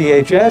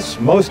 NTHS,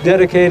 Most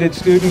Dedicated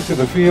Student to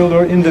the Field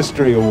or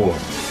Industry Award.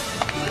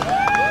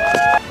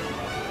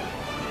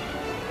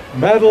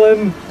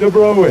 Madeline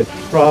Dobrowicz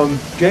from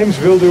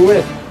Jamesville,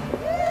 DeWitt,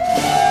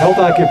 Health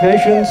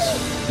Occupations,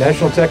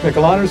 National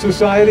Technical Honor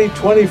Society,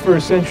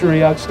 21st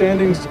Century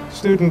Outstanding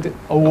Student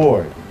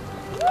Award.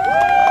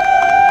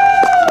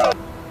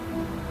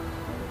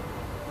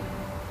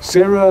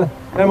 Sarah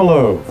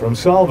Emelo from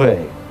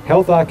Salve,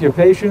 Health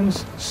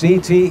Occupations,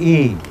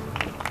 CTE.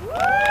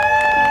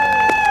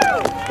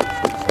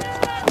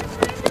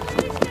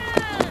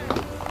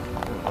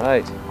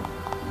 Right.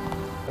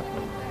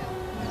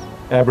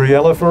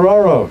 Gabriella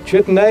Ferraro,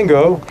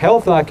 Chittenango,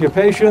 Health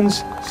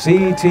Occupations,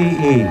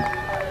 CTE.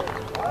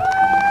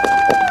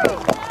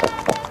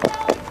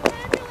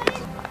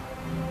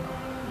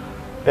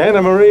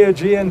 Anna Maria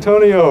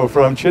Giantonio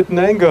from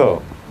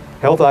Chittenango,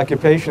 Health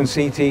Occupations,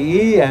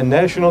 CTE, and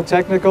National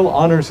Technical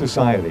Honor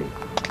Society.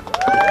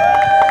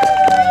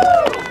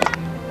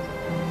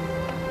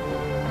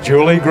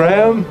 Julie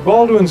Graham,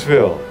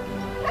 Baldwinsville,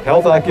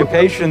 Health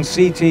Occupation,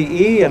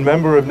 CTE, and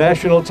member of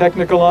National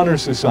Technical Honor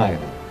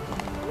Society.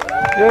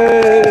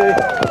 Yay!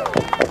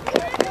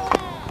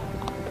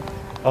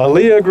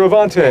 Aaliyah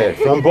Gravante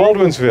from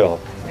Baldwinsville,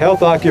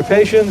 Health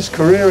Occupations,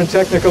 Career and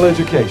Technical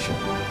Education.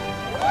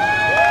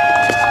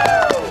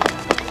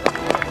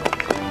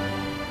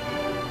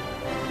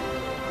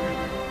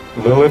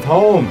 Lilith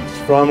Holmes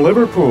from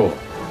Liverpool,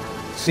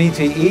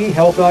 CTE,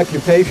 Health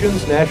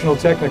Occupations, National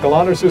Technical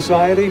Honor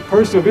Society,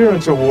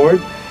 Perseverance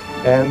Award,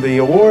 and the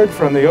award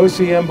from the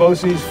OCM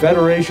BOCES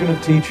Federation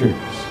of Teachers.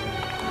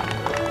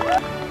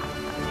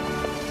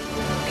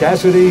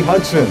 Cassidy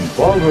Hudson,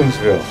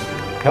 Baldwinsville,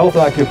 Health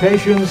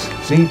Occupations,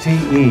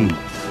 CTE.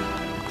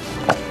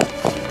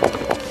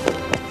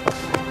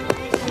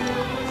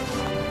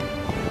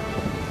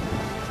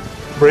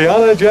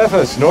 Brianna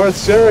Jeffus, North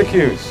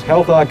Syracuse,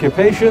 Health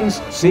Occupations,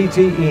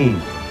 CTE.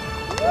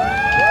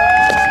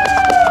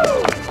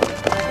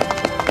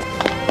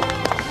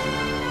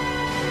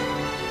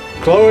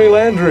 Chloe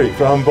Landry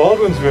from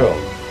Baldwinsville,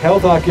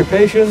 Health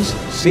Occupations,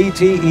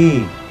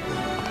 CTE.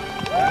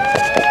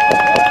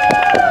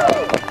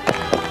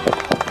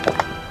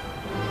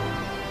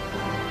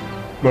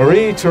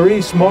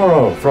 Marie-Therese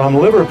Morrow from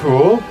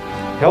Liverpool,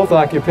 Health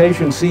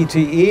Occupation,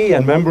 CTE,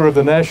 and member of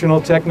the National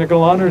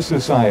Technical Honor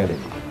Society.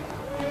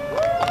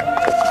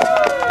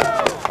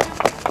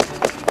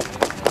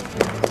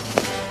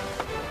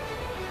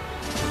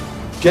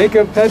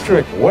 Jacob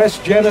Petrick,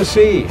 West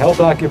Genesee,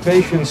 Health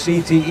Occupation,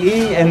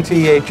 CTE,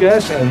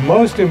 NTHS, and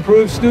Most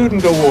Improved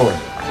Student Award.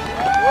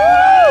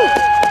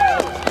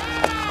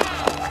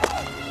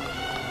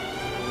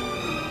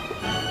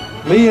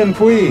 Leon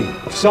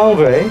Pui,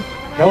 Salve,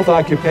 Health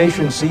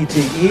Occupation,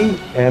 CTE,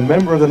 and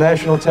member of the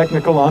National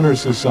Technical Honor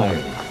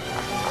Society.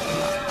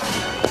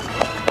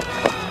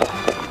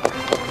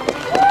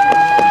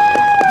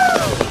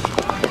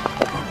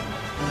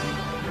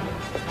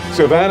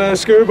 Savannah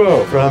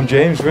Skirbo from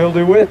Jamesville,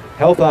 DeWitt,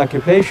 Health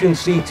Occupation,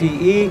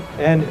 CTE,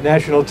 and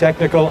National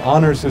Technical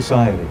Honor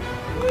Society.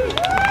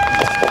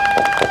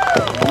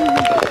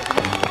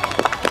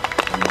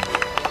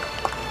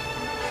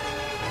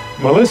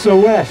 Melissa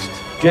West,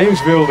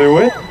 Jamesville,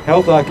 DeWitt,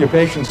 Health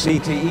Occupation,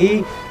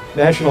 CTE,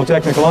 National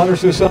Technical Honor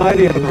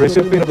Society, and the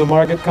recipient of the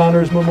Margaret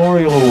Connors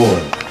Memorial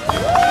Award.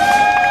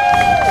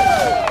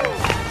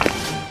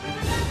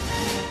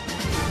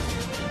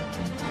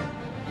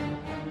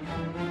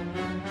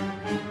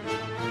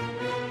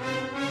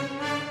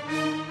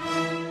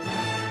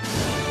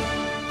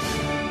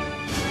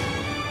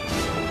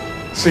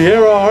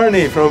 Sierra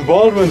Arney from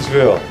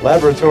Baldwinsville,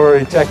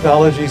 Laboratory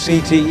Technology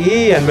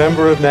CTE and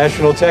member of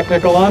National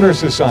Technical Honor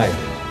Society.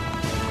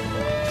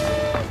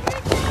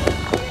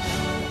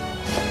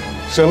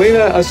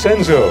 Selena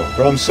Asenzo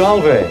from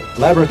Salve,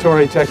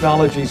 Laboratory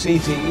Technology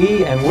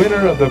CTE and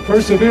winner of the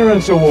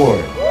Perseverance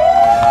Award.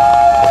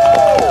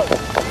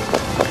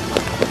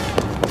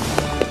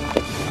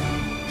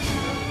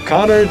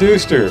 Connor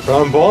Deuster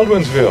from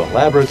Baldwinsville,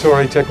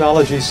 Laboratory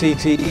Technology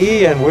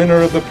CTE and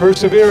winner of the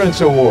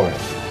Perseverance Award.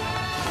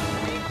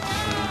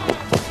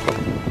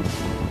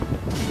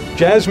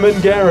 Jasmine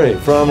Gary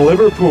from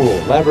Liverpool,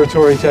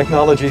 Laboratory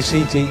Technology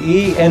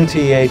CTE,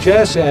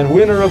 NTHS, and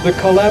winner of the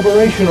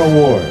Collaboration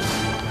Award.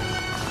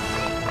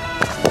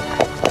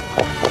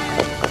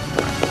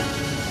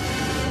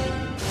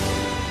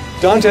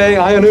 Dante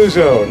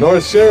Iannuzzo,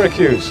 North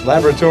Syracuse,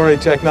 Laboratory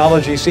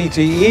Technology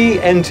CTE,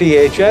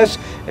 NTHS,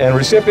 and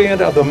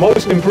recipient of the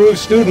Most Improved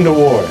Student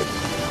Award.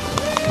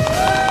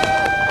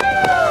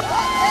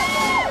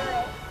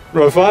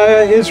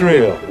 Rafia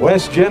Israel,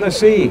 West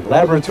Genesee,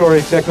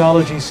 Laboratory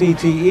Technology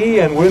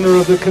CTE, and winner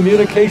of the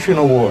Communication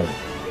Award.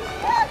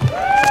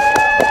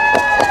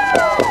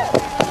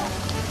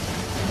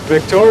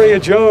 Victoria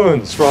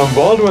Jones from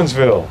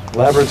Baldwinsville,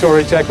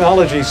 Laboratory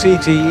Technology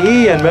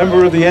CTE, and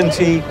member of the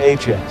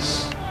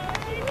NTHS.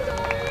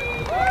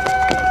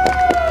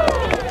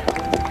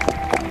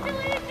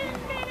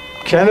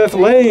 Kenneth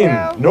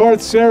Lane,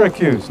 North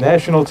Syracuse,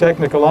 National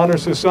Technical Honor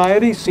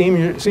Society,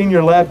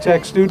 Senior Lab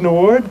Tech Student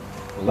Award,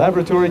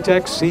 Laboratory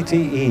Tech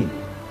CTE.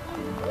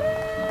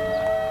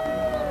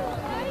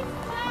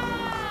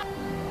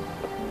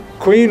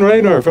 Queen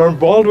Rayner from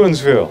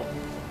Baldwinsville,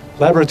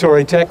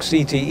 Laboratory Tech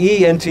CTE,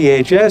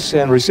 NTHS,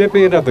 and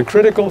recipient of the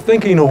Critical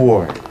Thinking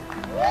Award.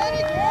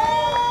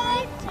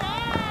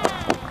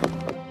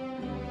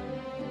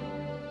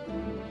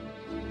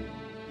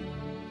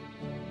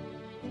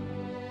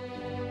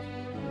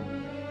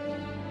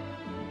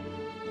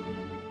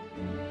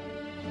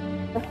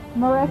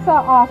 Marissa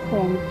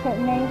Austin,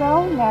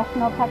 Chittenango,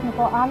 National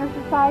Technical Honor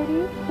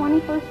Society,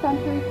 21st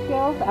Century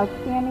Skills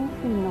Outstanding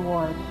Student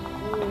Award.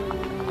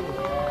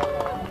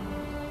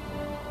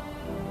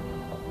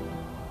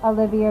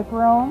 Olivia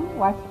Grome,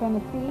 West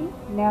Tennessee,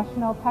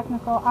 National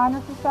Technical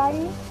Honor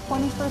Society,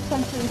 21st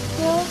Century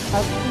Skills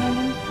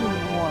Outstanding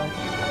Student Award.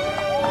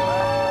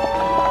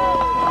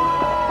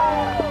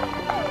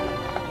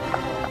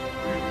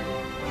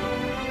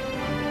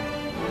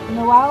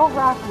 Noelle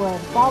Rockwood,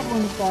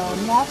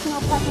 Baldwinsville, National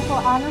Technical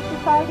Honor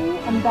Society,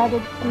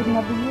 Embedded Student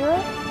of the Year,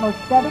 Most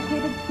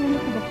Dedicated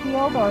Student to the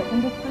Field or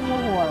Industry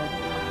Award.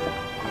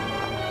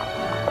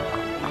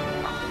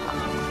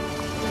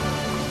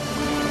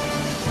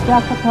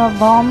 Jessica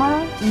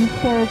Vollmer,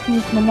 East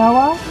Syracuse,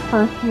 Manoa,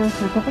 First Year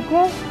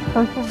Certificate,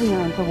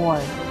 Perseverance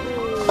Award.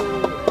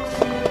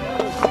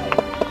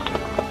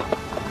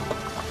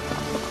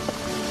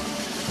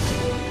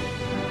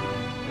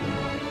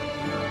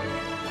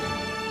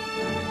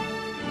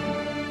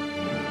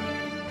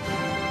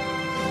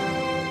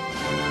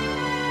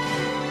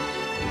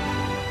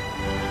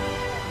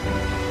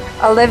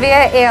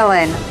 Olivia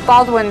Allen,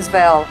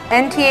 Baldwinsville,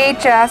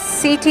 NTHS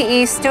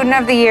CTE Student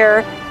of the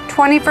Year,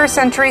 21st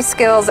Century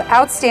Skills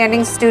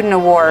Outstanding Student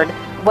Award,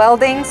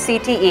 Welding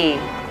CTE.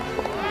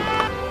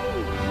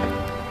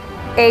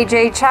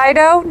 AJ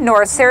Chido,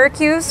 North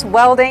Syracuse,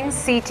 Welding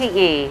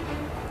CTE.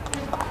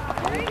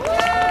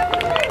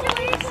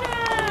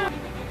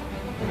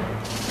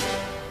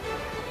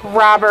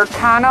 Robert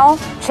Connell,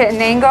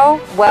 Chittenango,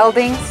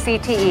 Welding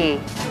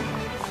CTE.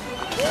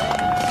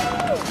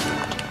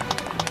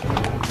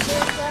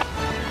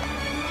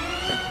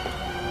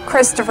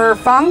 Christopher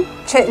Funk,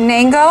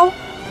 Chittenango,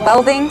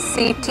 Welding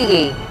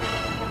CTE.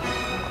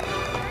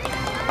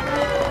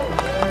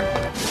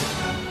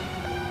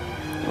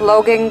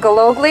 Logan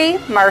Galogli,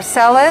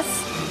 Marcellus,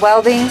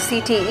 Welding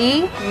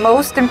CTE,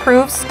 Most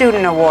Improved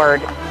Student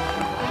Award.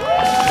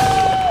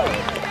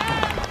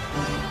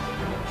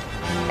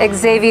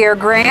 Xavier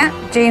Grant,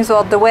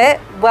 Jameswell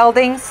DeWitt,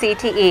 Welding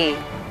CTE.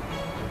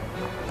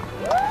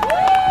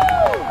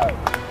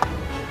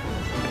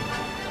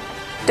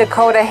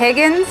 Dakota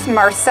Higgins,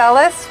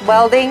 Marcellus,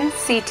 Welding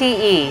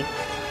CTE.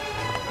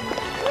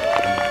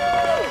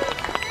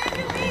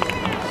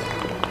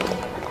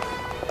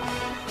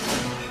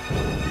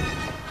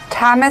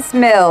 Thomas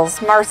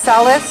Mills,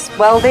 Marcellus,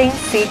 Welding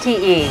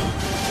CTE.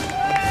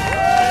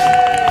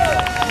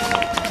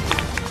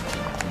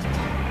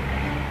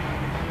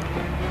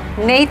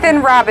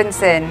 Nathan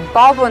Robinson,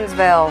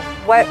 Baldwinsville,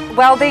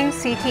 Welding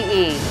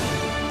CTE.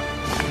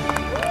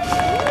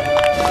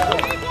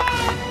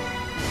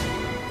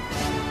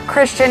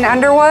 Christian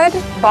Underwood,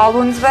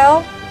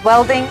 Baldwinsville,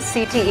 Welding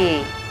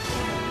CTE.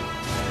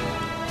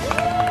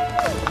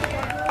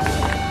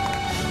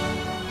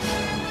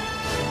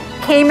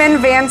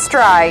 Cayman Van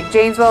Stry,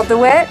 Jameswell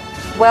DeWitt,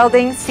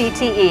 Welding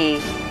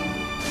CTE.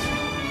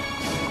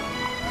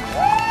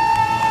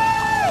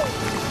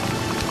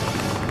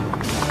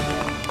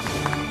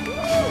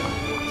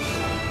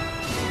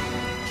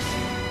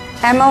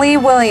 Emily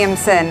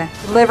Williamson,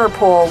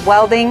 Liverpool,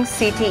 Welding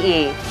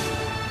CTE.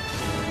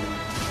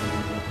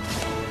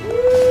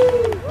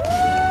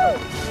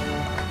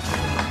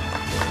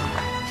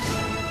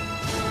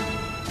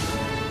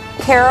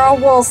 Carol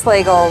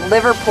Woolslegel,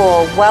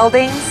 Liverpool,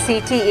 Welding,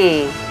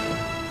 CTE.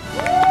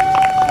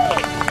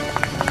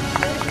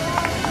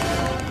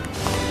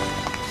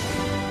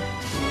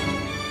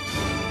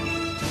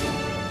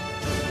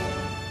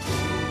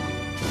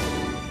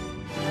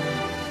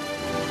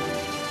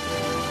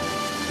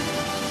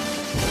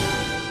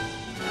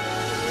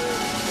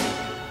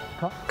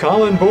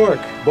 Colin Bork,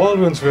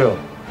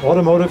 Baldwinsville,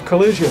 Automotive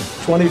Collision,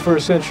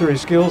 21st Century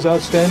Skills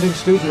Outstanding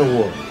Student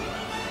Award.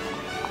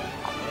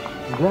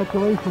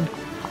 Congratulations.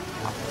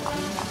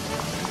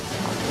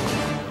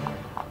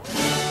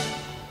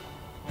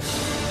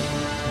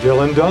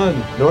 Dylan Dunn,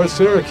 North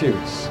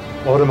Syracuse,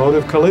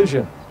 Automotive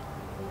Collision.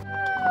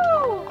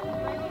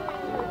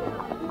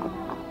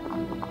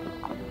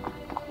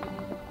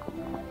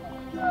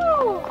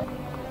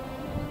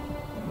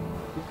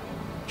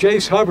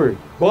 Jace Hubbard,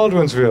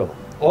 Baldwinsville,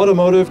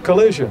 Automotive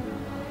Collision.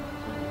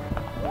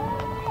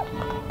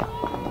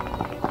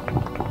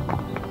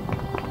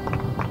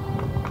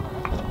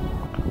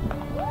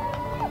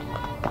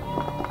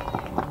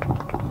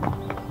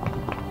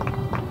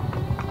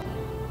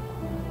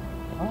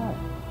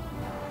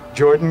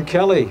 Jordan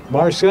Kelly,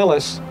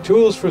 Marcellus,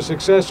 Tools for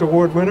Success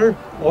Award winner,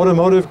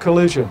 Automotive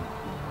Collision.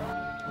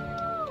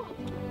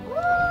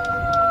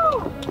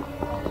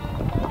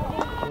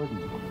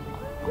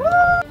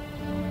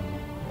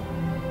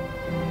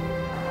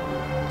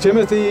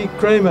 Timothy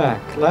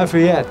Kramack,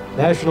 Lafayette,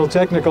 National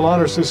Technical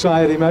Honor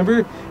Society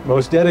member,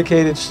 most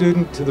dedicated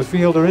student to the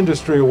Field or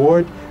Industry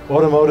Award,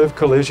 Automotive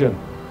Collision.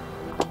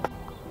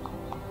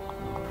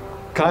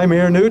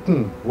 Kymere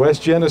Newton,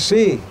 West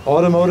Genesee,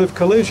 Automotive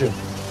Collision.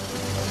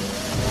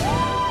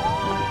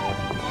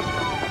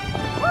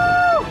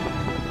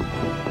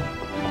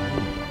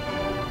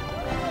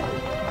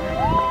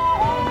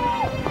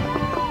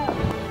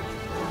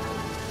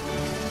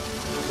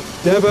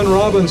 Devin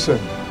Robinson,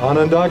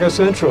 Onondaga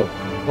Central,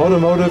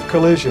 Automotive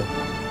Collision.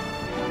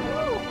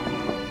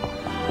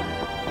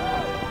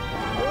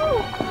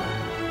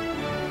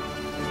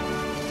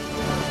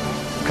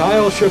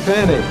 Kyle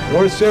Shapani,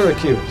 North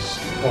Syracuse,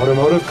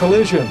 Automotive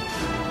Collision.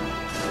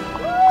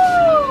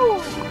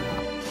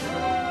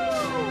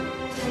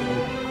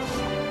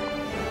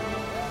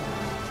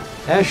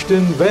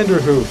 Ashton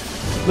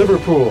Vanderhoof,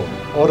 Liverpool,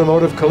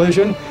 Automotive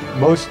Collision,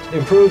 Most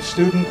Improved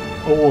Student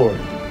Award.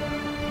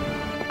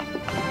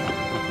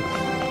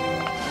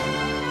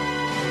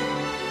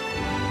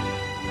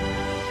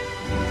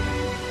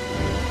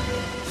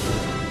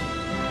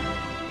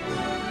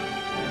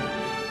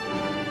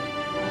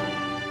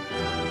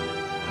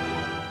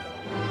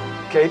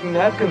 Caden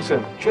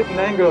Atkinson,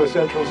 Chittenango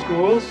Central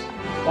Schools,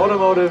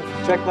 Automotive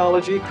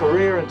Technology,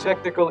 Career and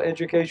Technical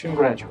Education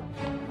graduate.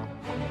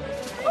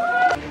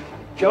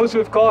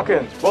 Joseph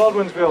Calkins,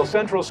 Baldwinsville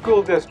Central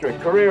School District,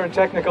 Career and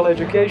Technical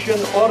Education,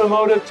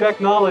 Automotive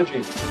Technology.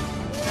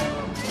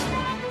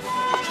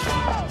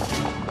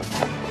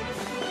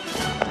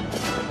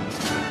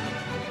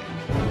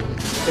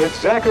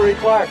 It's Zachary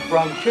Clark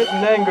from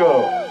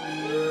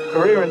Chittenango,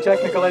 Career and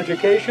Technical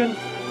Education,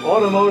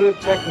 Automotive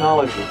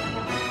Technology.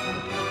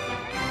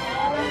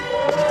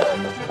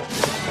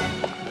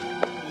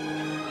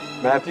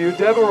 Matthew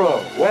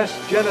Devereaux, West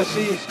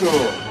Genesee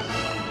Schools,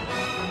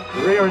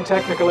 Career and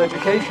Technical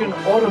Education,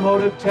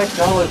 Automotive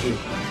Technology.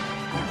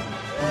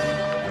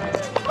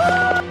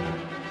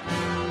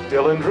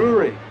 Dylan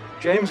Drury,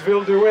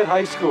 Jamesville DeWitt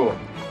High School,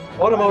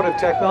 Automotive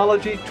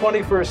Technology,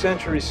 21st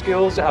Century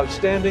Skills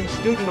Outstanding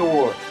Student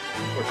Award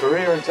for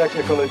Career and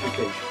Technical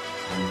Education.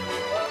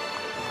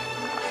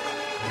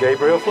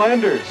 Gabriel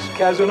Flanders,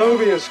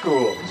 Cazenovia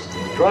Schools,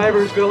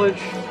 Drivers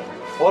Village,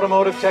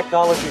 Automotive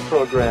Technology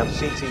Program,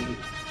 CTE.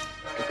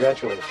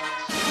 Congratulations.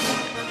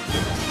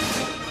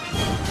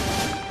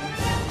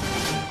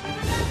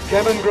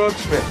 Kevin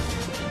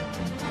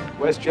Grogsmith,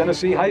 West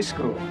Genesee High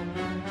School,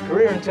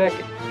 Career and Tech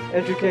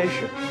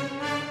Education,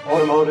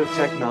 Automotive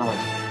Technology.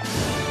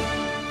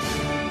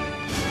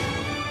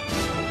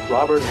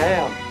 Robert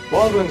Ham,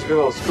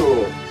 Baldwinsville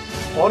Schools,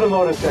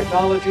 Automotive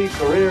Technology,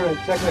 Career and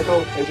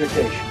Technical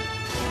Education.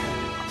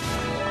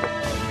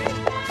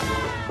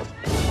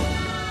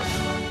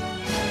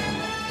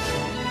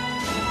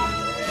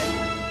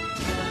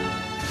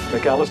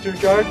 McAllister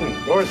Jordan,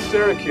 North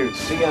Syracuse,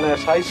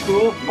 CNS High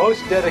School,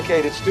 most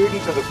dedicated student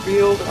to the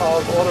field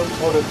of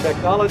automotive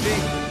technology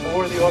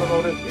or the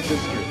automotive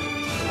industry.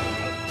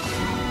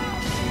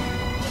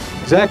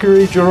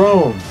 Zachary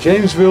Jerome,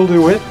 Jamesville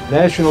DeWitt,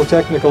 National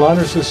Technical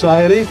Honor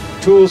Society,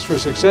 Tools for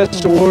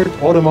Success Award,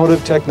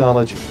 Automotive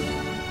Technology.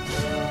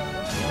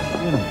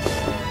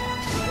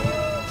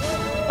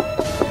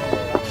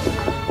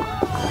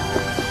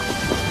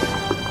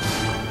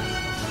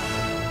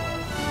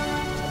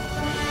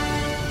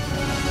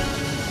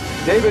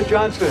 David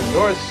Johnson,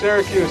 North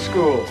Syracuse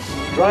Schools,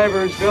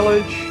 Drivers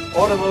Village,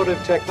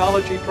 Automotive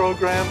Technology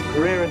Program,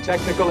 Career and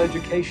Technical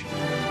Education.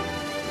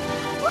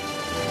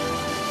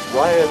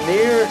 Ryan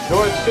Neer,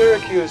 North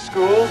Syracuse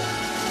Schools,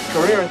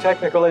 Career and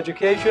Technical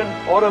Education,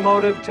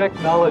 Automotive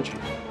Technology.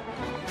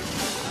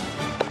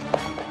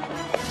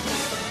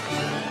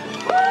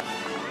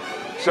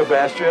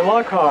 Sebastian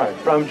Lockhart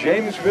from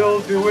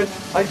Jamesville DeWitt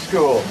High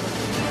School.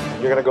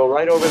 You're going to go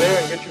right over there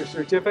and get your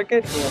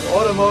certificate in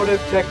automotive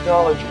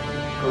technology,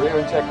 career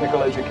and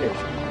technical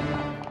education.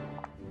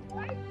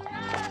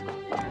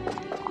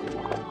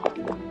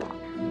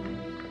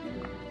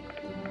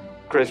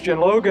 Christian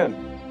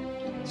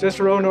Logan,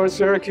 Cicero North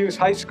Syracuse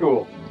High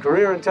School,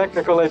 career and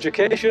technical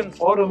education,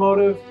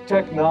 automotive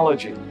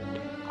technology.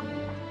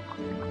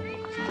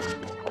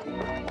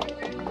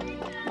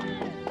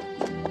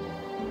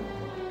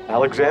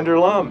 Alexander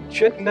Lum,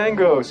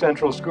 Chittenango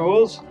Central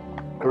Schools,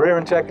 career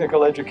and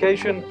technical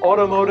education,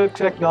 automotive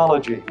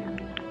technology.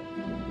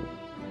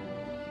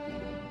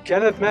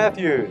 Kenneth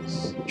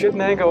Matthews,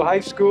 Chittenango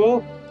High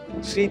School,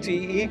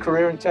 CTE,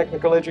 career and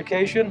technical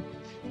education,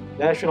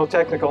 National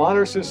Technical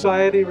Honor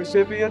Society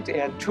recipient,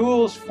 and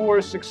Tools for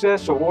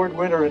Success Award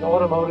winner in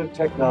automotive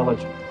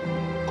technology.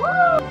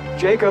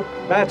 Jacob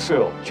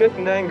Matzel,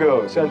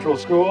 Chittenango Central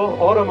School,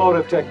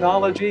 automotive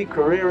technology,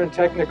 career and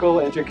technical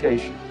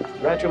education.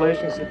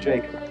 Congratulations to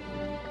Jacob.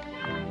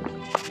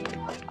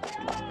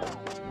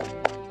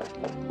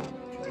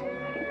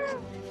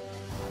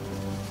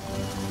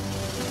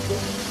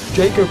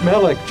 Jacob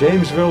Mellick,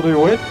 Jamesville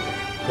DeWitt,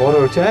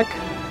 Auto Tech,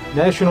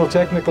 National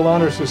Technical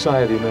Honor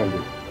Society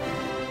member.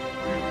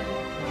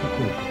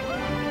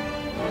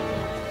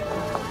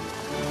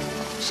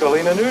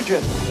 Selena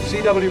Nugent,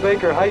 C.W.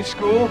 Baker High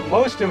School,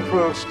 Most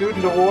Improved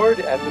Student Award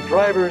at the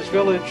Drivers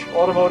Village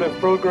Automotive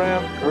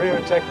Program, Career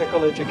and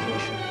Technical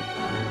Education.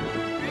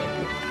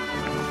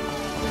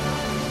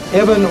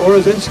 Evan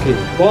Orozinski,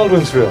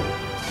 Baldwinsville,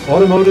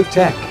 Automotive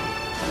Tech.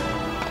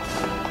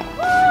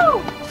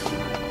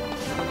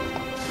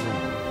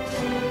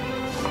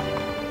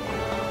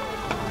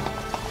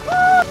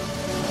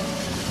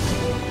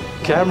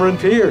 Cameron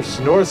Pierce,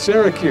 North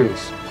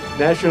Syracuse,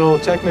 National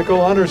Technical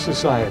Honor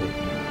Society,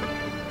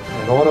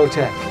 and Auto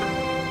Tech.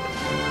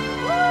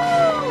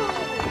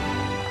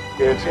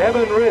 It's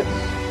Evan Ritz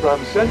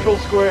from Central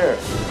Square,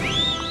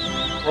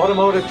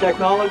 Automotive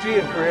Technology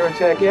and Career and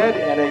Tech Ed,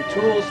 and a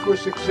Tools for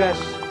Success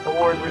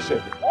Award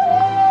recipient.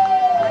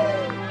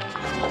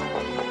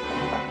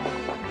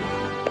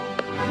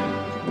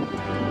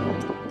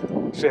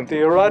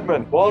 Cynthia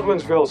Rodman,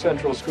 Baldwinsville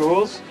Central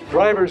Schools,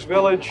 Drivers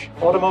Village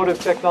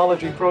Automotive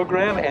Technology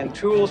Program and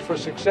Tools for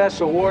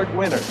Success Award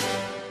winner.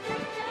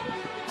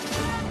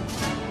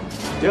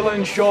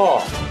 Dylan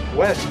Shaw,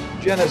 West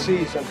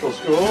Genesee Central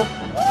School,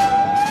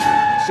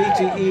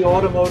 CTE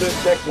Automotive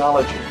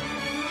Technology.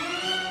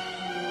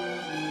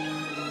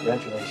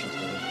 Congratulations,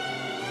 Dylan.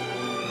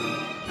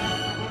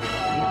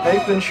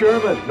 Nathan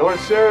Sherman,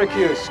 North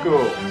Syracuse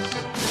Schools,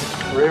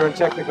 Career and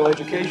Technical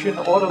Education,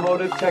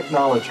 Automotive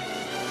Technology.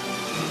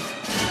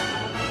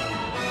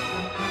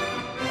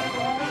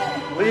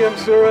 Liam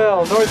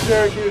Sorrell, North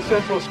Syracuse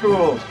Central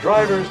Schools,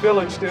 Drivers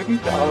Village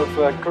student of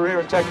Career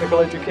and Technical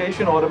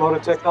Education,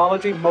 Automotive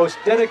Technology, Most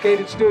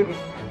Dedicated Student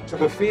to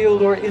the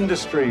Field or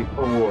Industry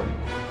Award.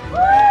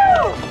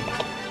 Woo!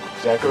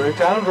 Zachary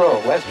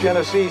Towndrow, West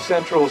Genesee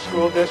Central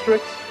School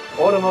District,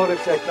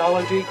 Automotive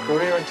Technology,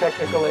 Career and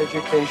Technical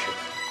Education.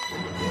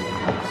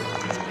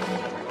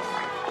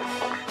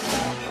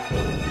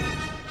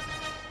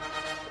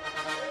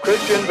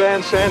 Christian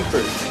Van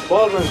Sanford,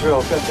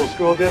 Baldwinsville Central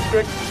School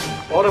District,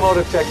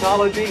 Automotive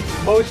Technology,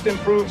 Most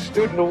Improved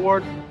Student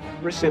Award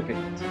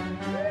recipient.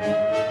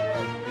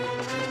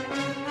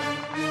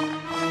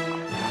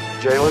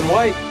 Jalen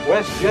White,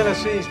 West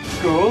Genesee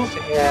Schools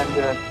and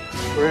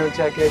Career and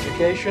Tech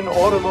Education,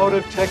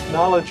 Automotive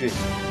Technology.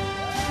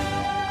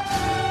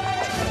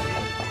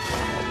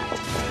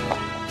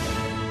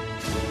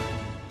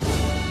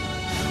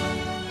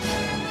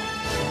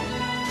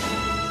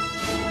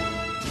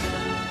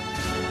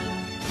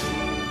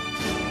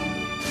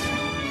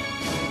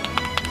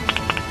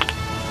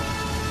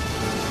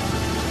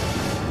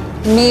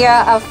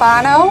 Mia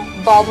Alfano,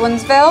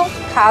 Baldwinsville,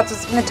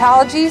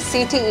 Cosmetology,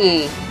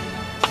 CTE.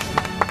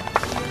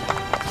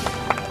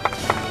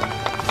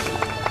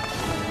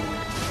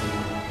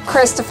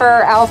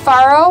 Christopher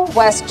Alfaro,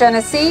 West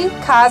Genesee,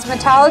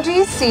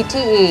 Cosmetology,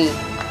 CTE.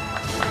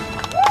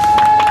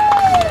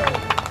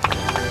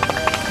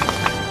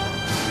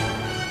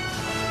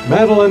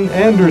 Madeline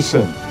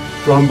Anderson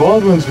from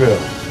Baldwinsville,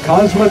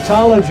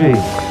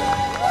 Cosmetology.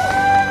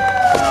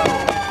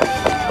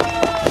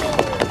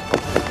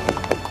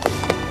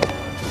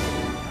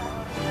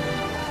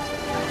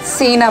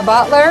 Sina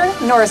Butler,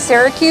 North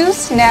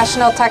Syracuse,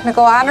 National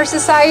Technical Honor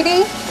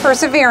Society,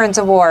 Perseverance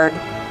Award.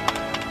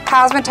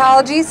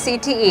 Cosmetology,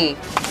 CTE.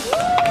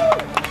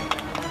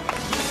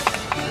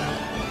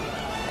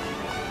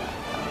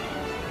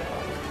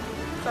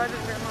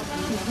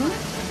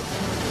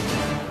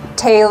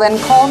 Taylin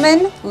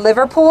Coleman,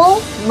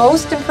 Liverpool,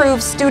 Most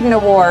Improved Student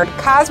Award,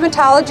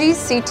 Cosmetology,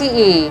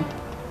 CTE.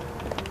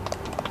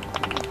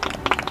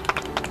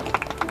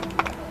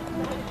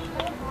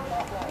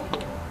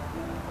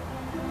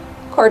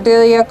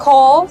 Cordelia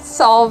Cole,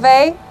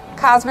 Solvay,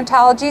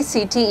 Cosmetology,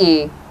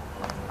 CTE.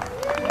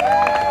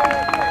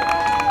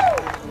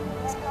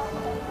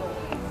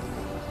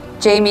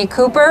 Jamie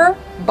Cooper,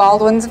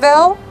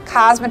 Baldwinsville,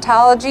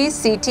 Cosmetology,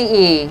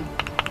 CTE.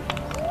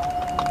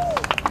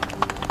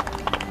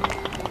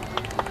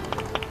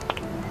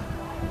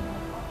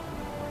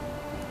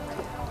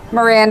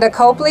 Miranda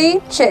Copley,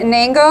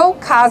 Chittenango,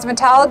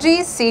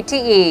 Cosmetology,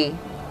 CTE.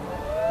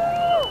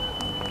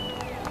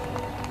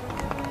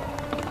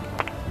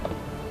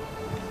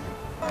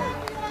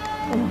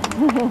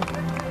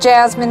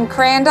 Jasmine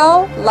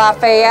Crandall,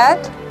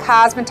 Lafayette,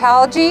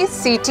 Cosmetology,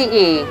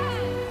 CTE.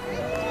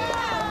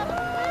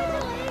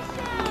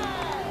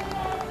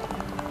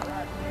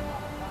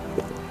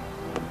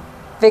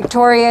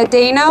 Victoria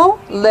Dano,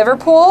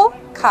 Liverpool,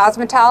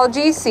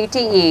 Cosmetology,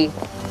 CTE.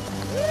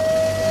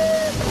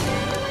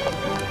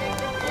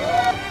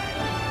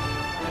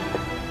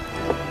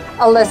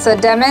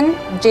 Alyssa Demon,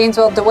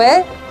 Janesville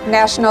DeWitt,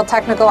 National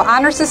Technical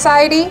Honor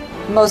Society,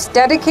 Most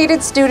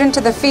Dedicated Student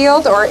to the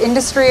Field or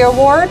Industry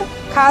Award,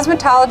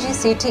 Cosmetology,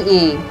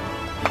 CTE.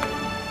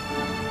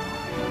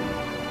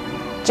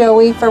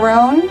 Joey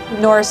Ferrone,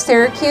 North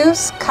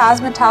Syracuse,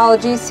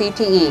 Cosmetology,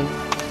 CTE.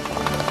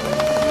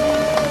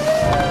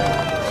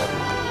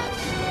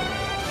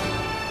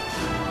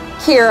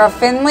 Kira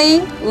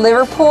Finley,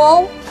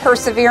 Liverpool,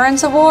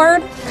 Perseverance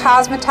Award,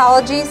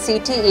 Cosmetology,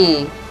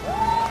 CTE.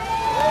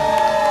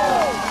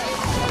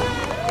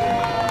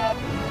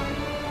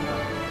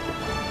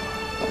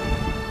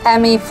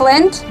 Emmy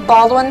Flint,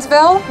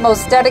 Baldwinsville,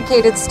 Most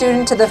Dedicated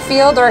Student to the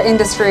Field or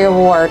Industry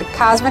Award,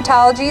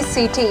 Cosmetology,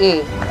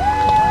 CTE.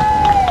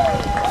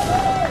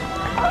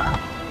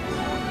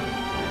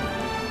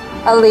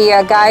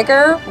 Aaliyah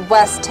Geiger,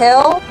 West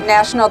Hill,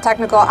 National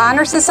Technical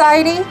Honor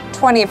Society,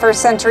 21st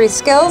Century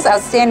Skills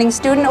Outstanding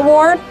Student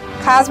Award,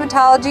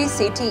 Cosmetology,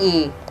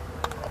 CTE.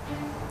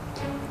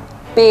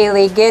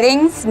 Bailey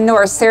Giddings,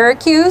 North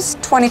Syracuse,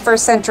 21st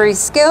Century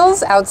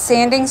Skills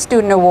Outstanding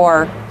Student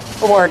Award,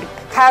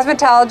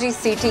 Cosmetology,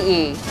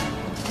 CTE.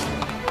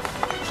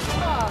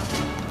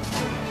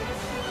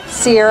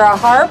 Sierra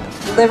Harp,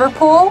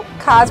 Liverpool,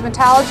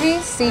 Cosmetology,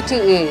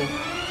 CTE.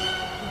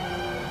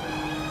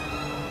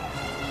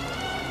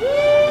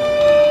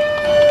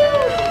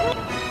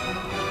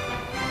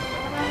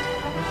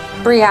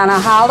 Brianna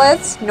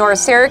Hollis, North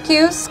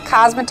Syracuse,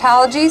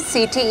 Cosmetology,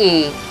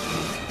 CTE.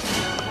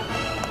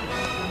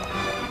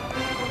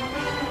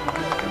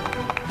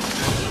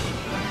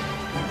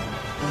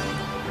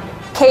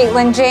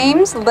 Caitlin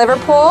James,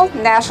 Liverpool,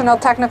 National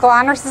Technical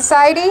Honor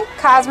Society,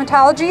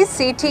 Cosmetology,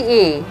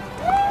 CTE.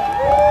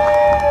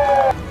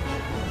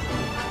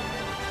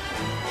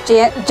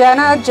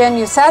 Jenna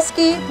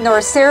Januszewski,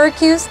 North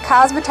Syracuse,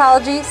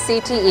 Cosmetology,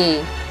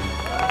 CTE.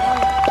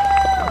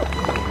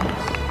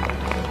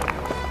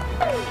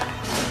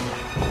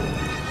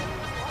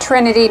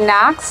 Trinity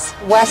Knox,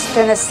 West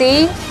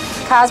Tennessee,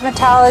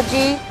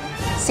 Cosmetology,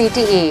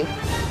 CTE.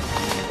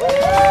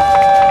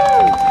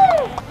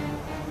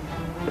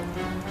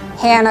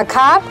 Hannah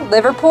Kopp,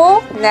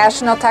 Liverpool,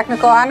 National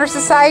Technical Honor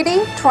Society,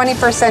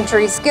 21st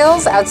Century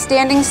Skills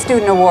Outstanding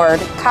Student Award,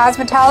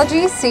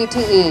 Cosmetology,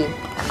 CTE.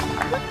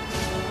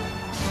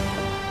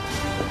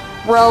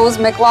 Rose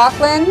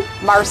McLaughlin,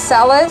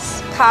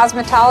 Marcellus,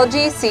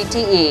 Cosmetology,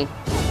 CTE.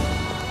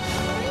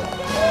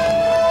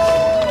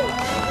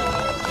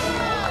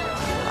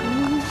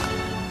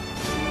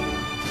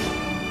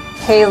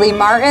 Haley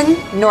Martin,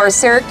 North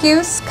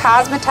Syracuse,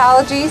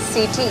 Cosmetology,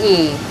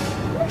 CTE.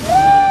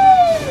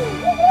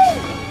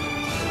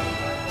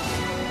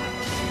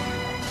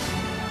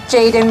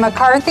 Jaden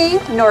McCarthy,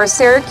 North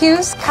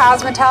Syracuse,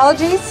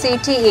 Cosmetology,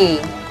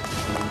 CTE.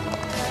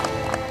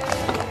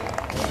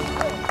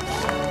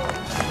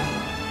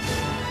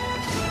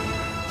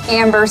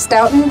 Amber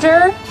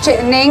Stoutinger,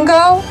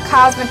 Chittenango,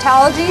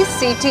 Cosmetology,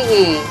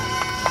 CTE.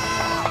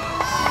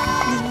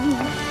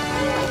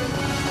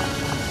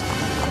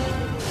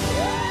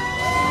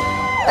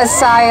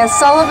 Asaya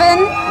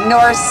Sullivan,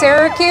 North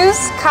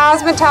Syracuse,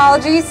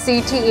 Cosmetology,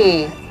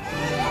 CTE.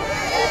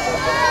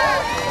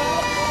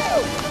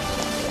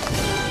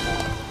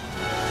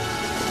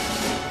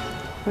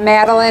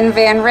 Madeline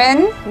Van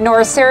Ryn,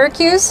 North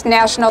Syracuse,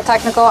 National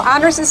Technical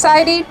Honor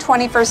Society,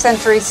 21st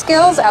Century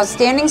Skills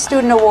Outstanding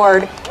Student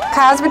Award,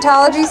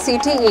 Cosmetology,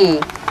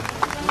 CTE.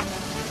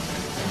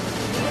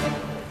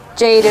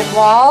 Jaden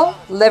Wall,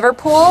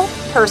 Liverpool,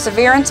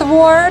 Perseverance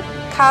Award,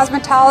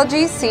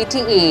 Cosmetology,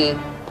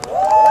 CTE.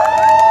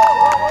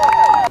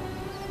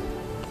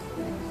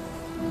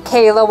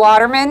 Kayla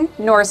Waterman,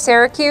 North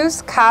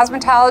Syracuse,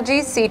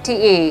 Cosmetology,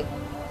 CTE.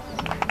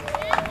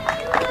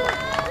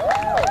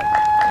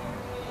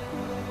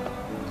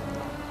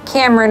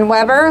 Cameron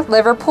Weber,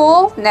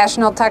 Liverpool,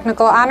 National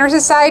Technical Honor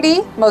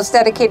Society, Most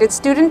Dedicated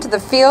Student to the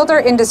Field or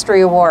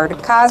Industry Award,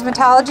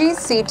 Cosmetology,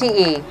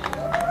 CTE.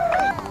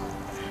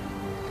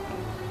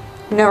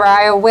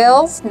 Nariah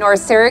Wills, North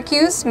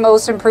Syracuse,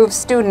 Most Improved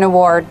Student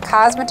Award,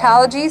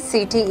 Cosmetology,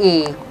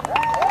 CTE.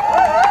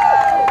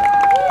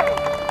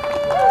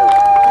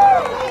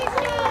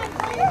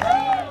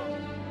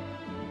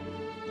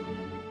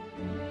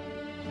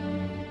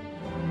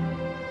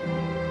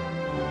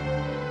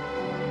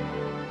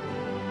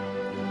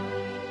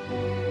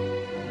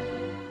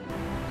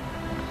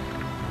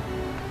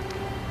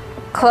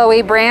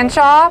 Chloe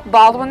Branshaw,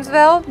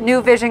 Baldwinsville,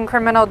 New Vision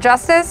Criminal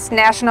Justice,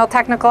 National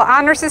Technical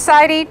Honor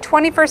Society,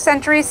 21st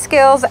Century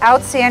Skills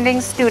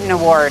Outstanding Student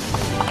Award.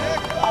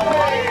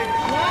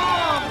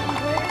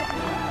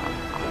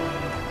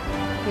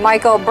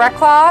 Michael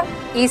Brecklaw,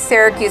 East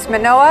Syracuse,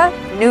 Manoa,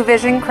 New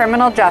Vision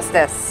Criminal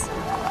Justice.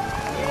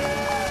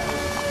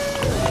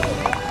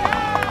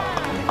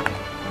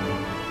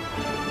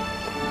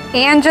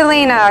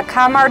 Angelina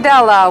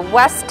Camardella,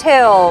 West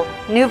Hill,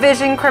 New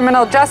Vision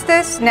Criminal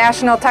Justice,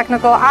 National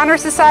Technical Honor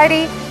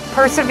Society,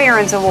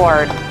 Perseverance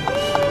Award.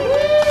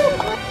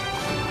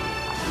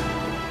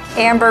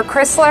 Amber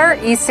Chrysler,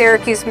 East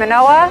Syracuse,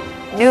 Manoa,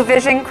 New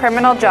Vision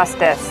Criminal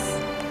Justice.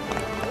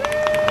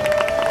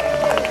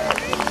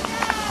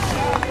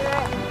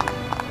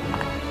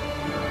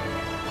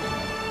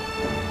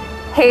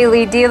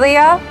 Haley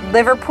Delia,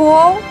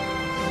 Liverpool,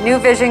 New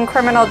Vision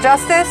Criminal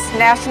Justice,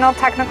 National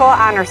Technical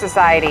Honor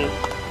Society.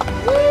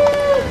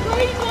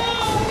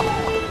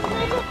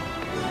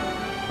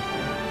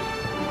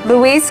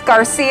 Luis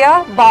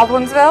Garcia,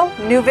 Baldwinsville,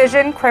 New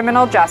Vision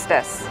Criminal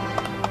Justice.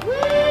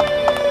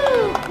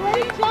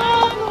 Great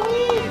job,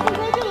 Louise.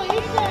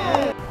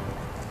 Congratulations.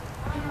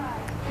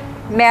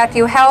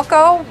 Matthew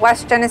Halco,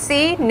 West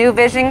Genesee, New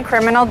Vision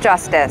Criminal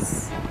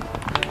Justice.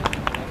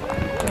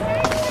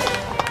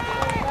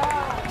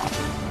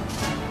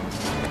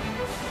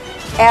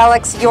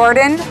 Alex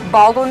Jordan,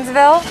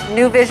 Baldwinsville,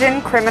 New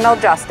Vision Criminal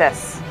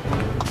Justice.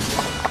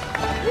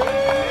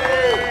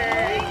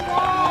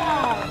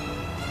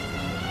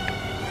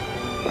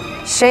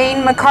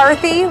 Shane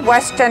McCarthy,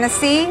 West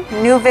Genesee,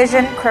 New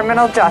Vision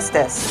Criminal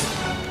Justice.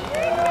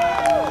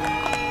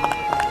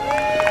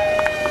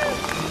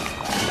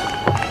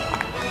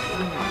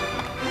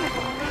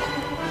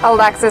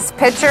 Alexis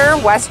Pitcher,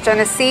 West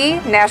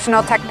Genesee,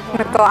 National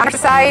Technical Honor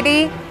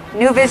Society,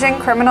 New Vision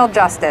Criminal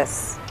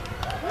Justice.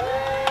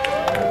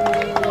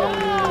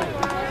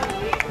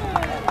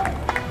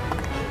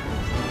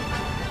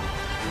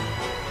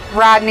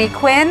 Rodney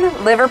Quinn,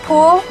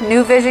 Liverpool,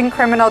 New Vision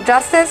Criminal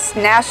Justice,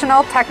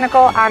 National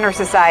Technical Honor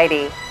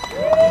Society.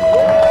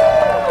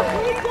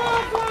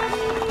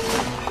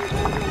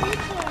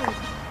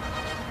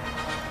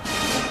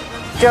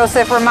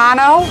 Joseph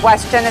Romano,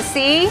 West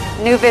Genesee,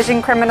 New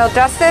Vision Criminal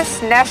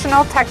Justice,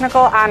 National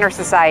Technical Honor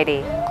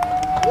Society.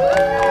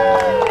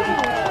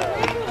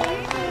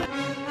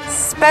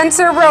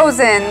 Spencer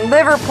Rosen,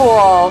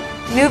 Liverpool,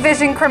 New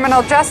Vision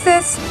Criminal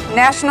Justice,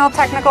 National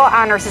Technical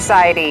Honor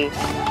Society.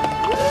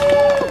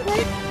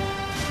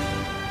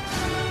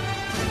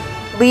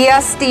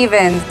 Leah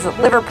Stevens,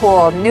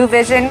 Liverpool, New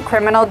Vision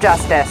Criminal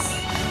Justice.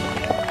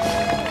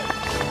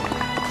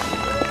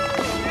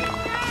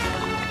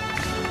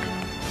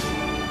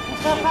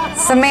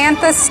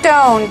 Samantha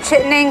Stone,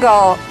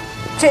 Chittenango,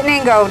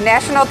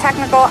 National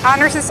Technical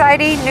Honor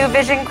Society, New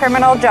Vision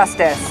Criminal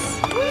Justice.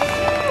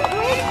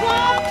 Great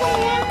job,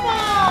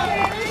 Samantha.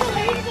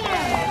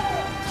 Congratulations.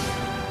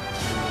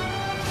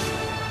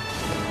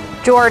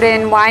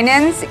 Jordan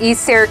Winans,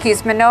 East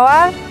Syracuse,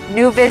 Manoa,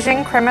 New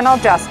Vision Criminal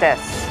Justice.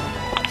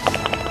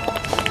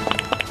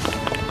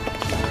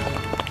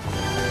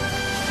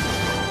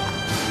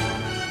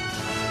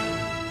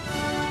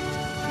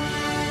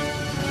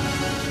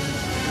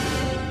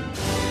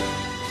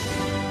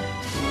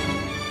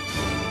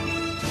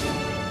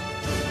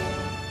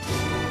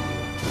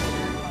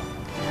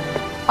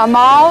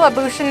 Amal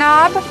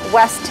Abushanab,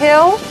 West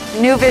Hill,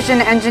 New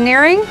Vision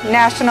Engineering,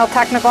 National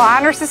Technical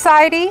Honor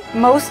Society,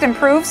 Most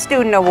Improved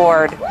Student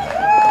Award.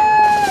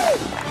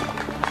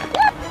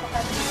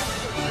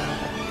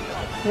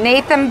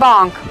 Nathan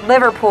Bonk,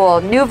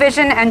 Liverpool, New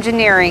Vision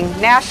Engineering,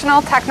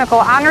 National Technical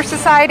Honor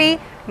Society,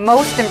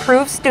 Most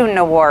Improved Student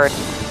Award.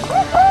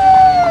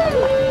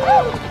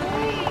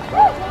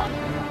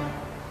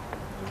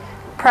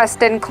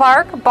 Preston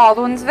Clark,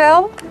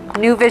 Baldwinsville,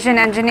 New Vision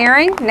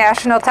Engineering,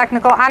 National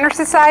Technical Honor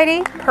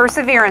Society,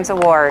 Perseverance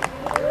Award.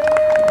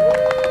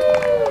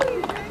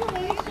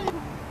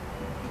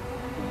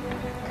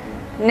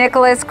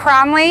 Nicholas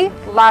Cromley,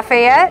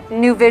 Lafayette,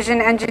 New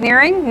Vision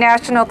Engineering,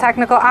 National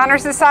Technical Honor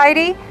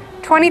Society,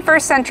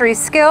 21st Century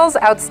Skills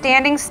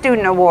Outstanding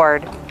Student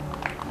Award.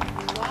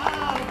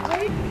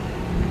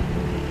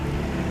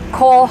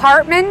 Cole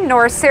Hartman,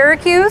 North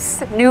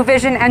Syracuse, New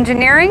Vision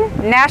Engineering,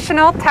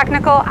 National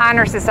Technical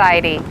Honor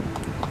Society.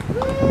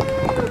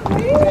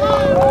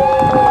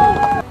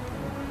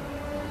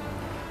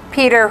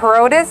 Peter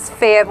Herodes,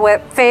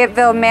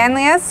 Fayetteville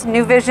Manlius,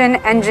 New Vision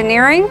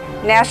Engineering,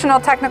 National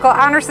Technical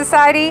Honor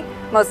Society,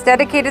 Most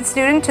Dedicated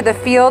Student to the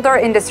Field or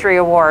Industry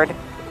Award.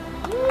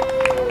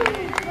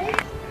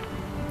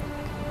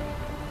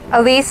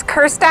 Elise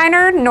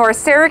Kirsteiner, North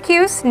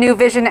Syracuse, New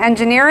Vision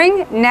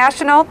Engineering,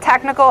 National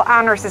Technical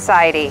Honor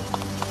Society.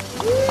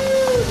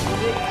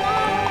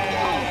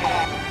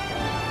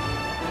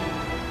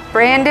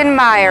 Brandon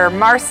Meyer,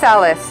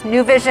 Marcellus,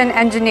 New Vision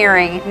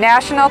Engineering,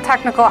 National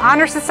Technical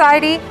Honor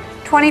Society,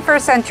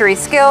 21st Century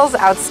Skills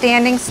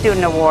Outstanding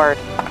Student Award.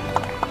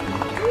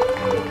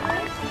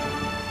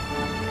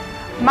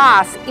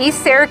 Moss,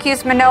 East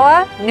Syracuse,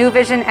 Manoa, New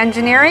Vision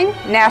Engineering,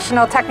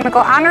 National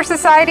Technical Honor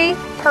Society,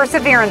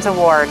 Perseverance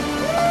Award.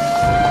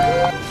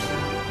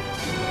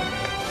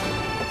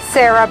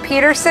 Sarah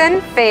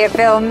Peterson,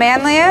 Fayetteville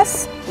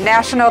Manlius,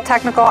 National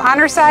Technical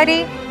Honor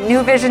Society,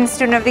 New Vision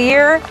Student of the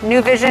Year,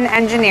 New Vision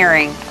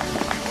Engineering.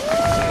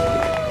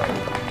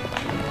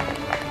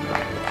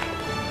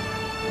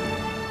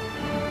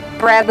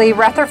 Bradley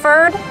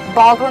Rutherford,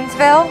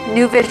 Baldwinsville,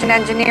 New Vision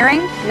Engineering,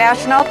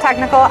 National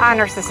Technical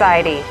Honor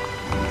Society.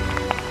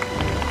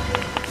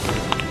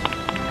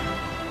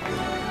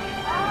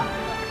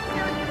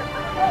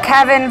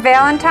 Kevin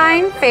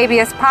Valentine,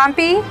 Fabius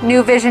Pompey,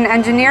 New Vision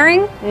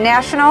Engineering,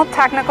 National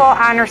Technical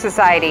Honor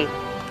Society.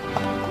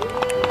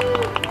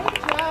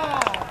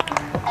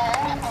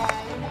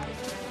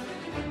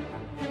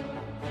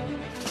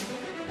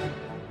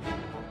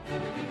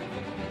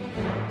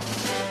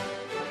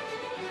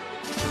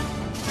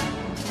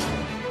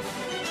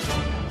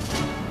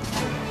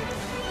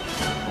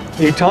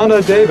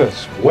 Etana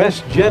Davis,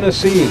 West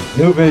Genesee,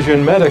 New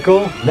Vision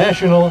Medical,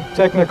 National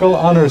Technical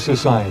Honor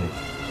Society.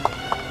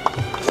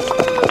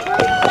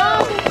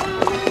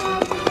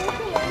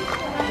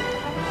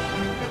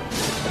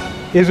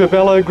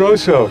 Isabella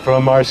Grosso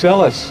from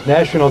Marcellus,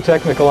 National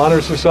Technical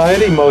Honor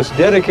Society, Most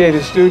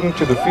Dedicated Student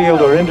to the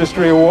Field or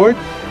Industry Award,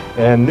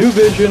 and New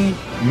Vision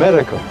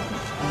Medical.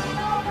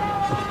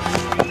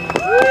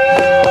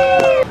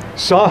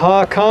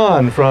 Saha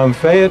Khan from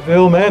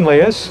Fayetteville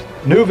Manlius,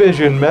 New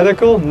Vision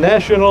Medical,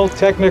 National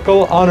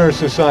Technical Honor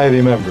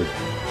Society member.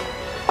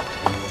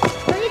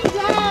 Great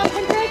job!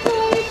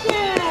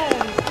 Congratulations!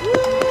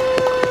 Woo!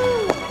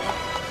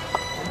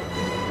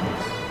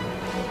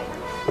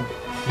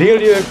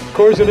 Delia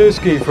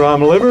Korzanowski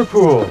from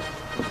Liverpool,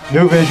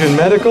 New Vision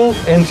Medical,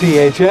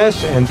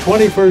 NTHS, and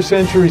 21st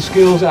Century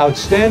Skills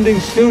Outstanding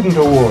Student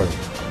Award.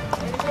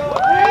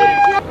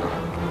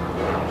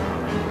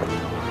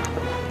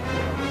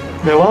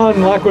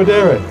 Milan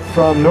Laquaderet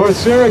from North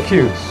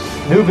Syracuse,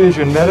 New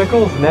Vision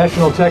Medical,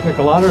 National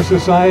Technical Honor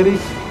Society,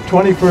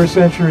 21st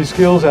Century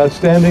Skills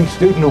Outstanding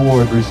Student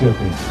Award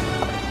recipient.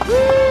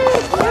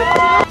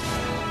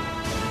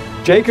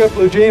 Jacob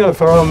Lugina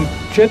from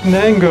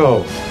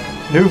Chittenango,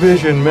 New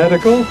Vision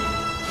Medical,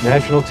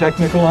 National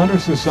Technical Honor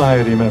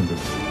Society member.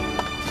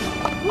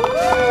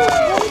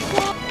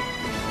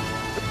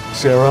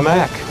 Sarah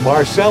Mack,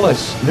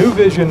 Marcellus, New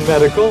Vision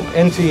Medical,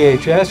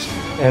 NTHS,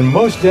 and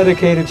Most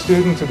Dedicated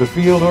Student to the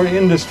Field or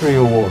Industry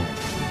Award.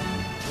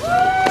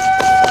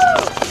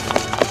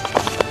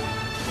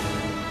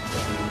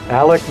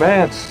 Alec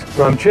Mance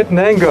from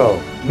Chittenango,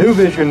 New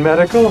Vision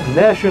Medical,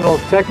 National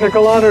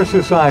Technical Honor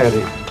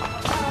Society.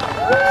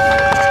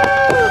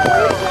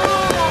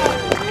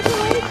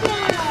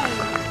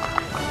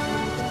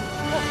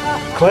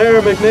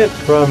 Claire McNitt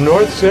from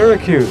North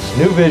Syracuse,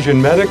 New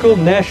Vision Medical,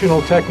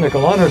 National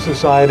Technical Honor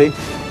Society,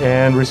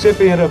 and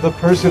recipient of the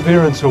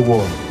Perseverance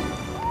Award.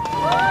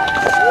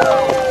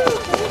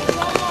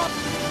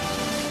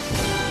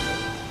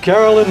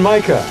 Carolyn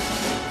Micah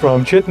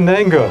from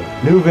Chittenango,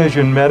 New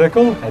Vision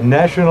Medical, and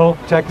National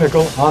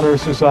Technical Honor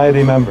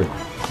Society member.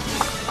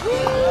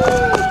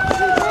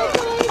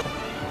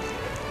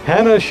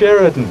 Hannah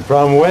Sheridan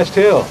from West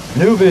Hill,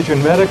 New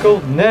Vision Medical,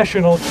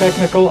 National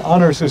Technical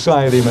Honor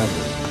Society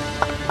member.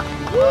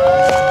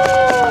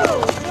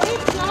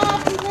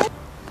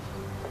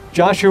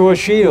 Joshua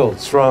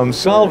Shields from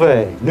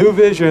Salve, New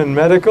Vision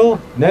Medical,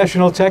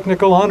 National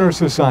Technical Honor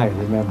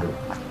Society member.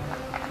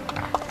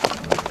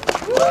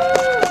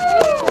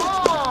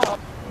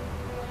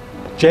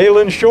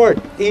 Jalen Short,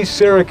 East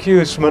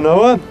Syracuse,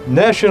 Manoa,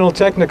 National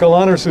Technical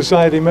Honor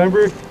Society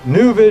member,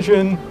 New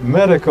Vision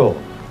Medical.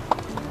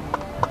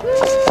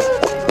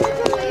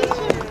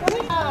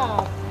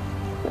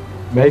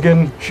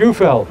 Megan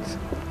Schufelt,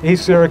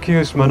 East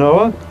Syracuse,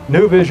 Manoa,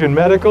 New Vision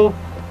Medical,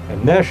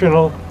 and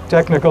National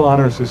Technical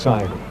Honor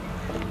Society.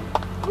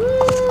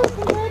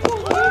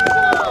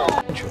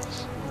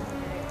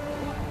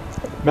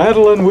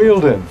 Madeline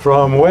Wielden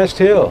from West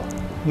Hill,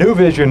 New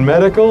Vision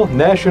Medical,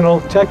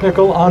 National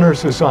Technical Honor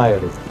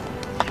Society.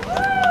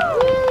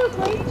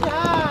 Great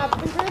job!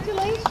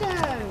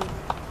 Congratulations!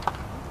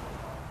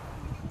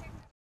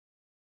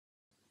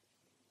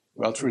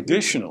 Well,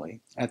 traditionally,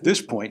 at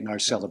this point in our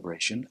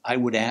celebration, I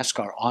would ask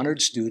our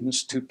honored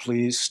students to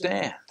please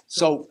stand.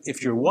 So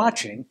if you're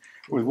watching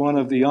with one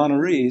of the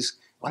honorees,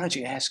 why don't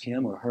you ask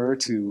him or her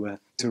to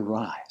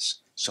rise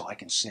so I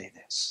can say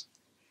this.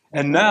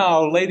 And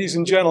now, ladies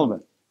and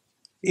gentlemen,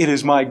 it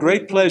is my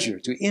great pleasure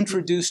to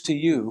introduce to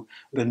you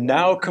the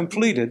now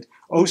completed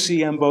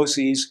OCM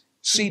BOCES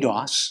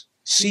CDOS,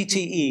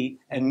 CTE,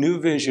 and New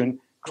Vision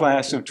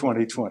class of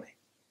 2020.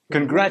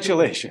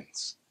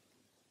 Congratulations.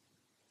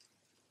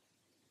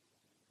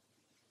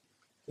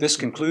 This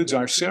concludes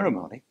our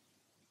ceremony,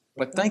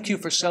 but thank you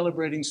for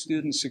celebrating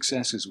student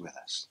successes with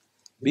us.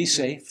 Be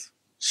safe,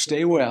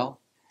 stay well,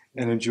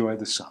 and enjoy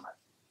the summer.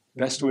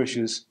 Best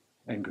wishes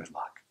and good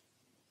luck.